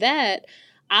prior to that,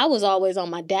 I was always on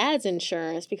my dad's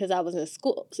insurance because I was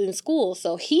in school.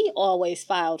 So he always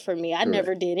filed for me. I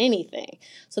never did anything.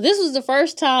 So this was the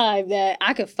first time that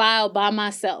I could file by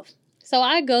myself. So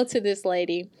I go to this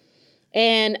lady.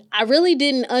 And I really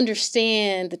didn't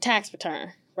understand the tax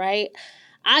return, right?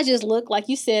 I just looked, like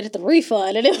you said, at the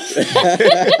refund. And it was, and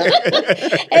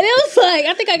it was like,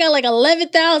 I think I got like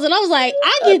 $11,000. I was like,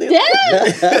 I get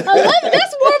that? 11,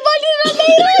 that's more money than I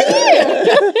made last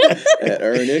year. That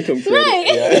earned income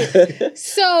credit. Right. Yeah.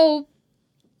 So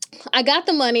I got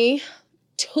the money.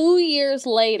 2 years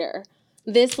later,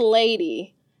 this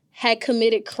lady had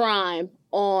committed crime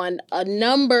on a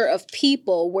number of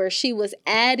people where she was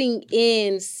adding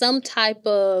in some type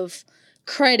of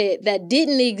credit that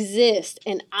didn't exist,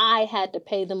 and I had to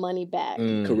pay the money back.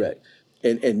 Correct.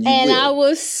 And I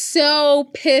was so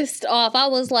pissed off. I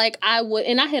was like,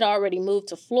 and I had already moved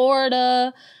to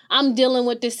Florida. I'm dealing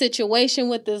with this situation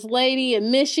with this lady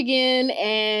in Michigan,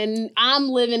 and I'm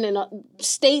living in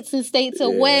states and states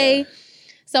away.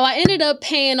 So I ended up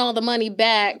paying all the money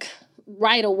back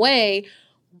right away.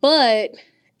 But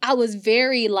I was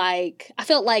very I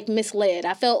felt like misled.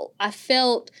 I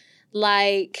felt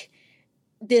like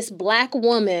this black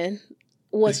woman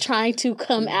was trying to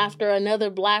come after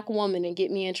another black woman and get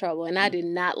me in trouble. And I did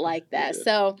not like that. Yeah.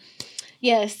 So,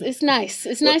 yes, it's nice.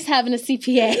 It's nice having a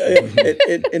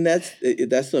CPA. and that's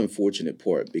the unfortunate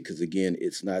part because, again,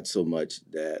 it's not so much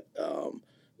that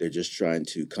they're just trying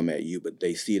to come at you, but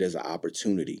they see it as an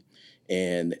opportunity.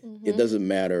 And it doesn't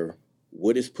matter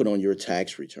what is put on your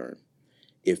tax return.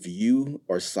 If you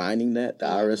are signing that, the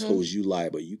IRS holds you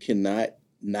liable. You cannot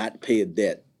not pay a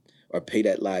debt or pay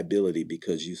that liability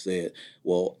because you said,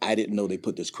 well, I didn't know they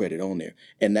put this credit on there.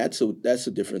 And that's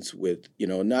the difference with,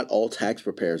 not all tax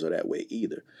preparers are that way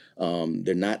either.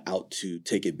 They're not out to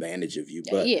take advantage of you.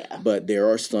 But there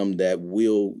are some that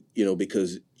will,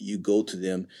 because you go to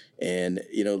them and,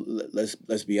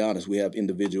 let's be honest, we have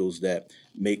individuals that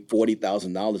make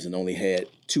 $40,000 and only had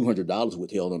 $200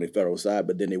 withheld on their federal side,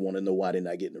 but then they want to know why they're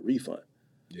not getting a refund.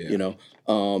 Yeah.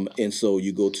 And so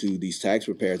you go to these tax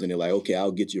preparers and they're like, okay,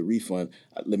 I'll get you a refund.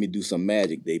 Let me do some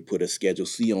magic. They put a Schedule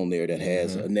C on there that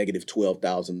has a negative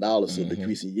 $12,000, so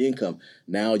decreasing your income.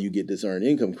 Now you get this earned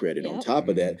income credit. Yep. On top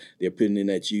of that, they're putting in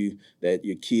that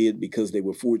your kid, because they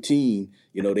were 14,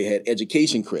 they had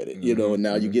education credit, and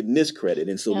now you're getting this credit.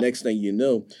 And so next thing you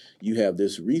know, you have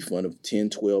this refund of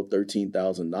 $10,000, $12,000,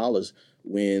 $13,000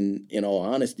 when, in all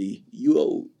honesty, you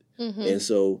owed. And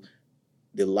so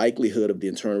the likelihood of the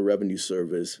Internal Revenue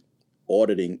Service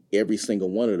auditing every single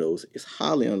one of those is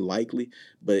highly unlikely,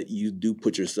 but you do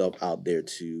put yourself out there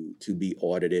to be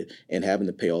audited and having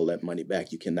to pay all that money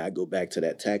back. You cannot go back to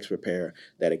that tax preparer,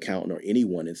 that accountant, or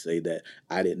anyone and say that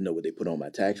I didn't know what they put on my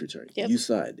tax return. Yep. You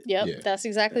signed it. Yep, that's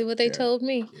exactly what they told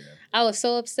me. Yeah. I was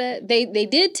so upset. They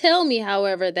did tell me,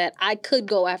 however, that I could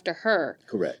go after her.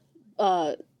 Correct.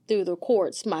 Through the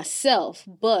courts myself,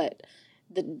 but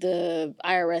the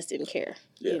IRS didn't care.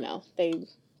 Yeah. They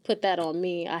put that on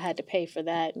me. I had to pay for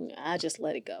that, and I just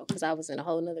let it go because I was in a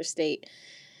whole nother state.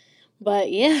 But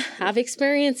yeah, I've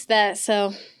experienced that.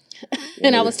 So,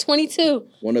 and I was 22.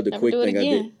 One other quick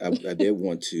thing I didn't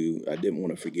want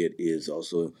to forget is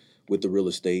also with the real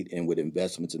estate and with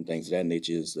investments and things of that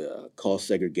nature is cost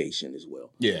segregation as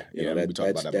well. Yeah, we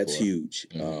talked about that that's before. huge.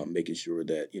 Making sure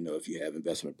that, if you have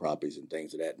investment properties and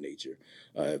things of that nature,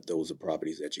 if those are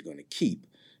properties that you're going to keep,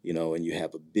 and you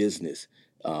have a business,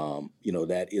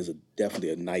 that is definitely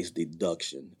a nice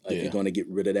deduction. If you're going to get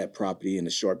rid of that property in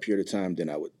a short period of time, then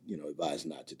I would, advise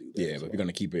not to do that. Yeah, but if you're going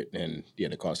to keep it, then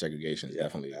the cost segregation is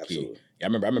definitely absolutely. key. Yeah,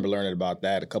 I remember learning about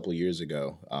that a couple of years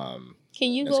ago.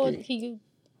 Can you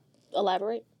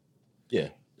elaborate? Yeah.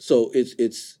 So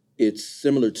it's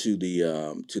similar to the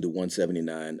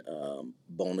 179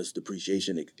 bonus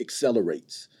depreciation. It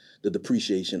accelerates the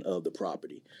depreciation of the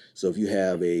property. So if you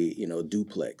have a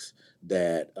duplex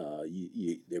that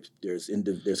there's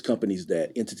entities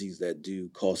that do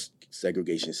cost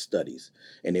segregation studies,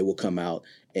 and they will come out,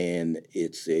 and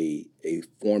it's a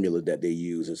formula that they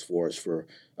use as far as for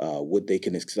what they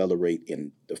can accelerate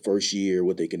in the first year,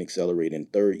 what they can accelerate in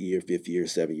third year, fifth year,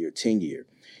 7th year, 10th year.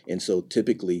 And so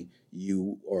typically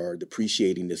you are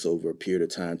depreciating this over a period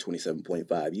of time,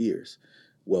 27.5 years.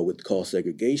 Well, with cost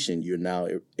segregation, you're now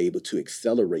able to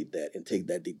accelerate that and take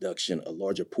that deduction, a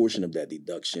larger portion of that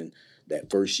deduction that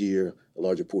first year, a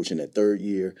larger portion that third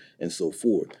year, and so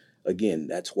forth. Again,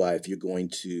 that's why if you're going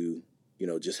to,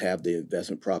 just have the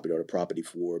investment property or the property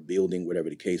for building, whatever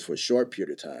the case, for a short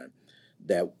period of time,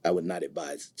 that I would not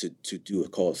advise to do a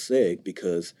cost seg,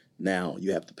 because now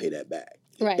you have to pay that back.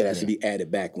 Right. It has to be added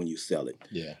back when you sell it.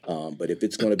 Yeah. But if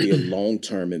it's going to be a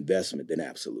long-term investment, then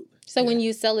absolutely. So when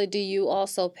you sell it, do you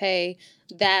also pay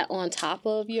that on top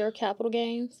of your capital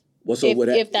gains? Well, so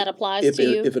if that applies to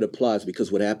you? If it applies,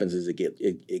 because what happens is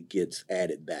it gets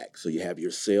added back. So you have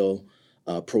your sale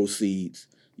proceeds,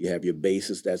 you have your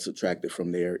basis that's subtracted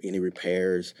from there, any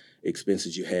repairs,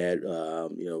 expenses you had,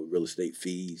 real estate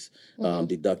fees,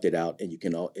 deducted out, and you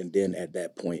can and then at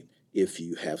that point, if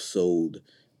you have sold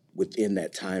within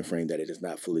that time frame that it is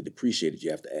not fully depreciated, you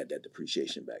have to add that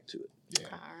depreciation back to it. Yeah.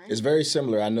 Right. It's very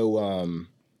similar. I know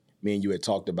me and you had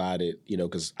talked about it,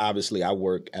 because obviously I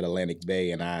work at Atlantic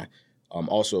Bay, and I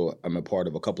also am a part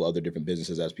of a couple of other different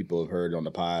businesses, as people have heard on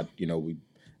the pod.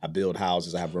 I build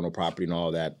houses, I have rental property and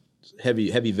all that,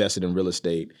 heavy vested in real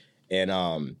estate.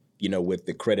 And, with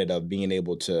the credit of being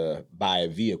able to buy a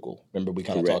vehicle. Remember, we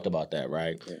kind of talked about that,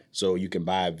 right? Yeah. So you can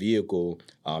buy a vehicle,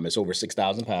 it's over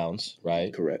 6,000 pounds,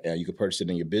 right? Correct. And you could purchase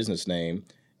it in your business name,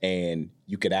 and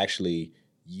you could actually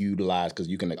utilize, because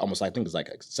you can almost, I think it's like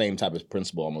a same type of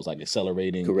principle, almost like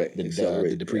accelerating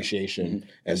the depreciation.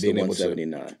 Yeah. And being able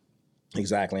to.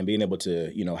 Exactly, and being able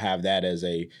to have that as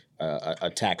a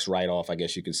tax write-off, I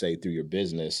guess you could say, through your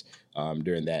business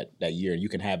during that year. And you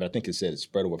can have it, I think it said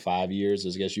spread over 5 years, I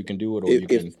guess you can do it. Or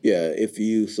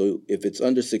if it's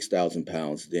under 6,000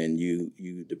 pounds, then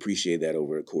you depreciate that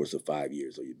over the course of 5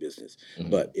 years of your business. Mm-hmm.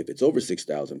 But if it's over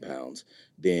 6,000 pounds,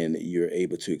 then you're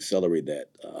able to accelerate that.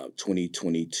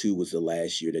 2022 was the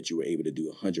last year that you were able to do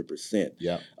 100%.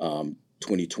 Yeah.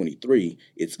 2023,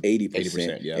 it's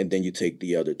 80%, yeah. And then you take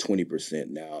the other 20%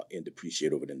 now and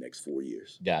depreciate over the next 4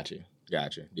 years. Gotcha.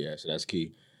 Yeah, so that's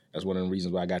key. That's one of the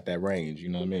reasons why I got that range. You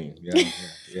know what I mean? Yeah.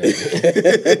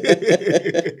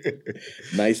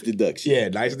 Nice deduction. Yeah,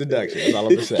 nice deduction. That's all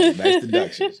I'm gonna say.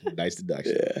 Nice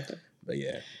deduction. Yeah. But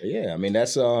yeah. I mean,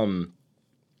 that's we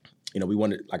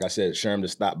wanted, like I said, Sherman to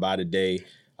stop by today.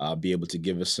 Be able to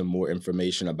give us some more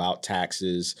information about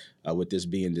taxes with this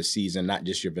being the season, not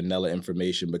just your vanilla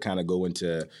information, but kind of go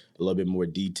into a little bit more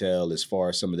detail as far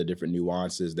as some of the different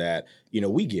nuances that,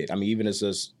 we get. I mean, even as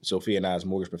us, Sophia and I as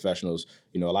mortgage professionals,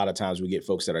 a lot of times we get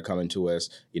folks that are coming to us,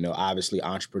 obviously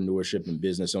entrepreneurship and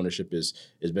business ownership has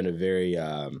been a very,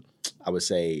 I would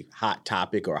say, hot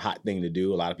topic or a hot thing to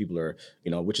do. A lot of people are,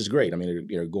 which is great. I mean,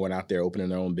 they're going out there, opening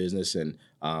their own business and,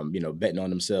 betting on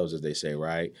themselves, as they say,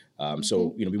 right?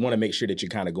 So, we want to make sure that you're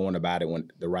kind of going about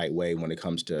it the right way when it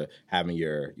comes to having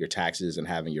your taxes and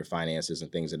having your finances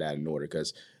and things of that in order.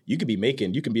 Because you can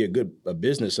be a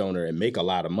business owner and make a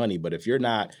lot of money, but if you're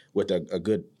not with a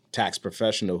good tax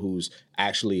professional who's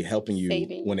actually helping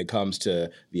you when it comes to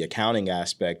the accounting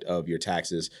aspect of your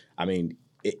taxes, I mean,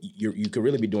 you could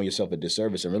really be doing yourself a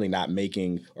disservice and really not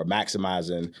making or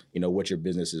maximizing, what your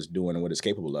business is doing and what it's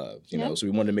capable of. So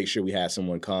we wanted to make sure we had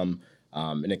someone come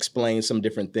and explain some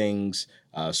different things,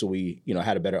 so we,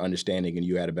 had a better understanding, and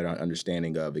you had a better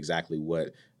understanding of exactly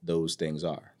what those things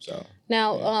are. So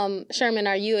now, Sherman,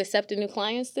 are you accepting new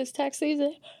clients this tax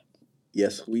season?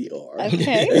 Yes, we are.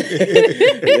 Okay.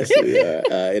 Yes, we are.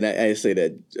 And I say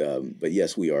that, but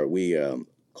yes, we are. We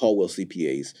Caldwell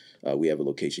CPAs. We have a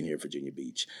location here in Virginia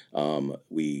Beach.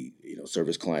 We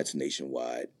service clients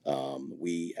nationwide.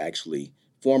 We actually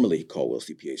formerly Caldwell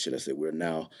CPA, should I say. We're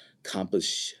now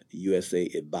Compass USA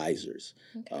Advisors,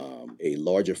 a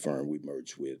larger firm we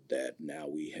merged with that now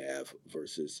we have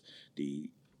versus the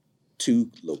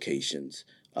 2 locations.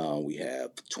 We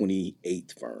have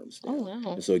 28 firms now. Oh,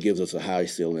 wow. And so it gives us a higher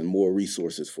ceiling and more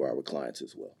resources for our clients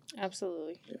as well.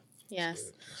 Absolutely. Yeah. Yes.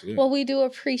 That's good. Well, we do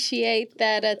appreciate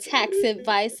that tax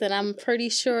advice, and I'm pretty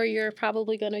sure you're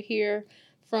probably going to hear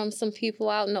from some people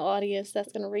out in the audience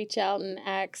that's going to reach out and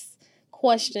ask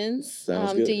questions.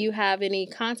 Sounds good. Do you have any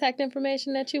contact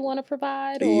information that you want to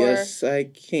provide? Or? Yes, I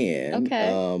can.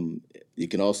 Okay. You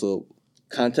can also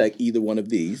contact either one of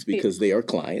these because they are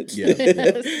clients. Yeah.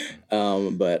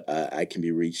 But I can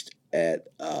be reached at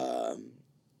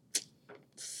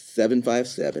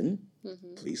 757.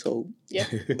 Please hold. Yep.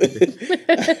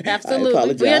 I Absolutely.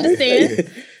 apologize. We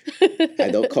understand. I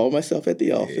don't call myself at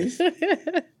the office.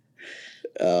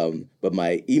 But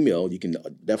my email, you can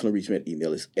definitely reach me at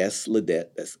email, is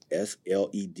sledet, that's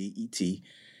SLEDET,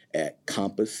 at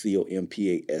Compass,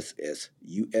 COMPASS,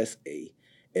 USA,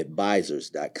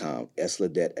 advisors.com,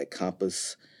 sledet at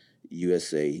Compass,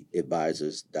 USA,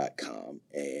 advisors.com.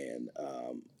 And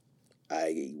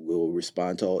I will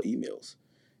respond to all emails.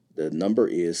 The number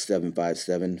is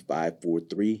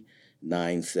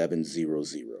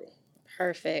 757-543-9700.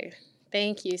 Perfect.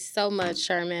 Thank you so much,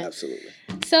 Sherman. Absolutely.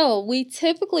 So we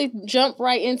typically jump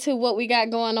right into what we got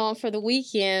going on for the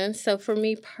weekend. So for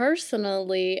me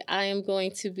personally, I am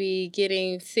going to be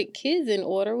getting sick kids in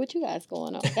order. What you guys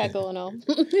got going on?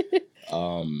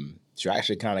 So I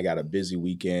actually kind of got a busy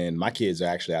weekend. My kids are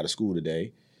actually out of school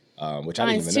today, which I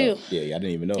didn't Mine's even know. too. Yeah, I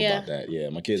didn't even know about that. Yeah,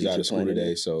 my kids are out of school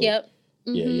today. So Yep.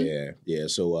 Mm-hmm. Yeah.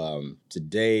 So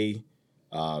today,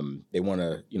 they want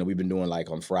to, we've been doing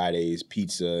like on Fridays,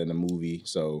 pizza and a movie.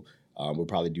 So we'll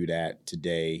probably do that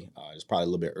today. It's probably a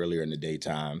little bit earlier in the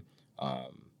daytime,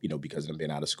 because of them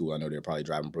being out of school. I know they're probably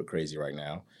driving crazy right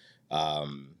now.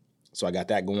 So I got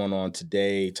that going on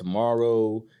today.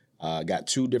 Tomorrow, got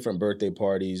 2 different birthday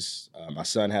parties. My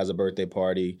son has a birthday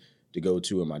party to go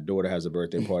to, and my daughter has a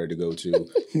birthday party to go to.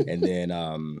 And then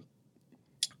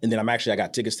I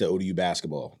got tickets to ODU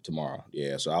basketball tomorrow.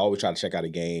 Yeah, so I always try to check out a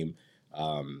game,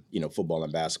 football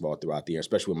and basketball throughout the year,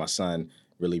 especially with my son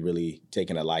really, really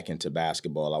taking a liking to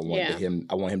basketball. I want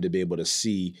him to be able to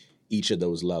see each of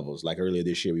those levels. Like earlier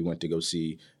this year, we went to go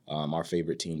see our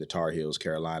favorite team, the Tar Heels,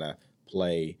 Carolina,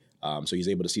 play. So he's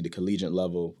able to see the collegiate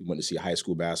level. We went to see high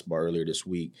school basketball earlier this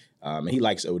week. And he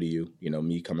likes ODU,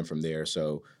 me coming from there.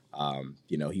 So,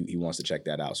 he wants to check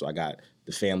that out. So I got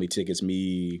the family tickets,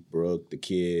 me, Brooke, the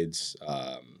kids,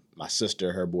 my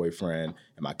sister, her boyfriend,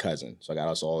 and my cousin. So I got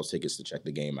us all tickets to check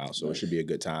the game out. So It should be a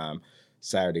good time.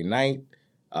 Saturday night.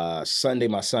 Sunday,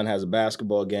 my son has a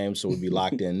basketball game, so we'll be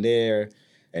locked in there.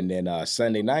 And then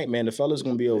Sunday night, man, the fellas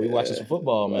going to be over. We watching some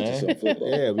football, man.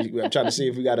 Yeah, I'm trying to see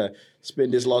if we got to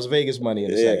spend this Las Vegas money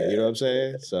in a second. You know what I'm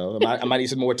saying? So I might need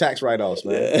some more tax write-offs,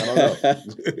 man. I don't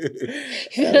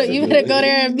know. You better go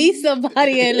there and meet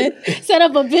somebody and set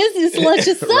up a business lunch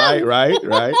or something. Right.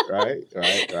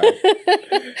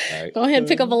 Go ahead and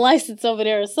pick up a license over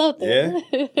there or something. Yeah.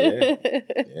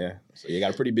 So you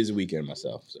got a pretty busy weekend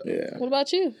myself. So. Yeah. What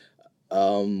about you?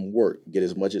 Work. Get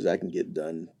as much as I can get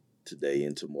done today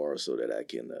and tomorrow so that I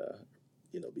can,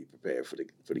 be prepared for the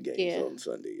games on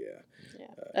Sunday. Yeah.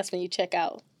 That's when you check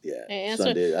out. Yeah. Answer.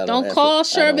 Sunday, don't call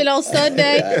Sherman on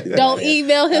Sunday. Don't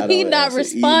email him. He's not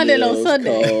responding on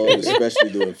Sunday. Calls,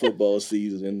 especially during football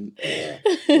season.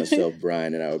 Myself,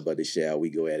 Brian, and our buddy Shal,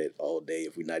 we go at it all day.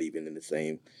 If we're not even in the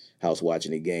same house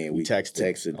watching the game, we text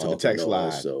and talk. Text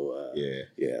live. So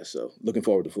So looking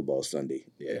forward to football Sunday.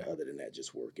 Yeah. Other than that,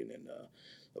 just working and.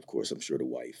 Of course, I'm sure the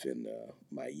wife and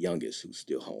my youngest, who's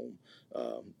still home,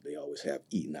 they always have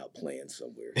eating out plans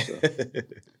somewhere. So.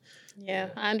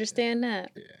 Yeah, I understand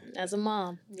that. Yeah. As a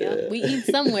mom, we eat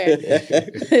somewhere.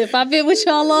 If I've been with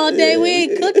y'all all day, we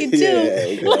ain't cooking too. Yeah,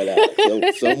 we going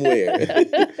out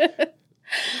somewhere.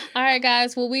 All right,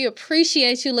 guys. Well, we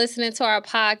appreciate you listening to our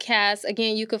podcast.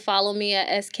 Again, you can follow me at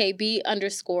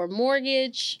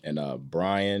SKB_mortgage. And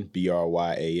Brian,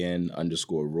 BRYAN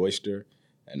 _Royster.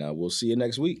 And we'll see you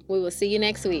next week. We will see you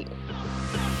next week.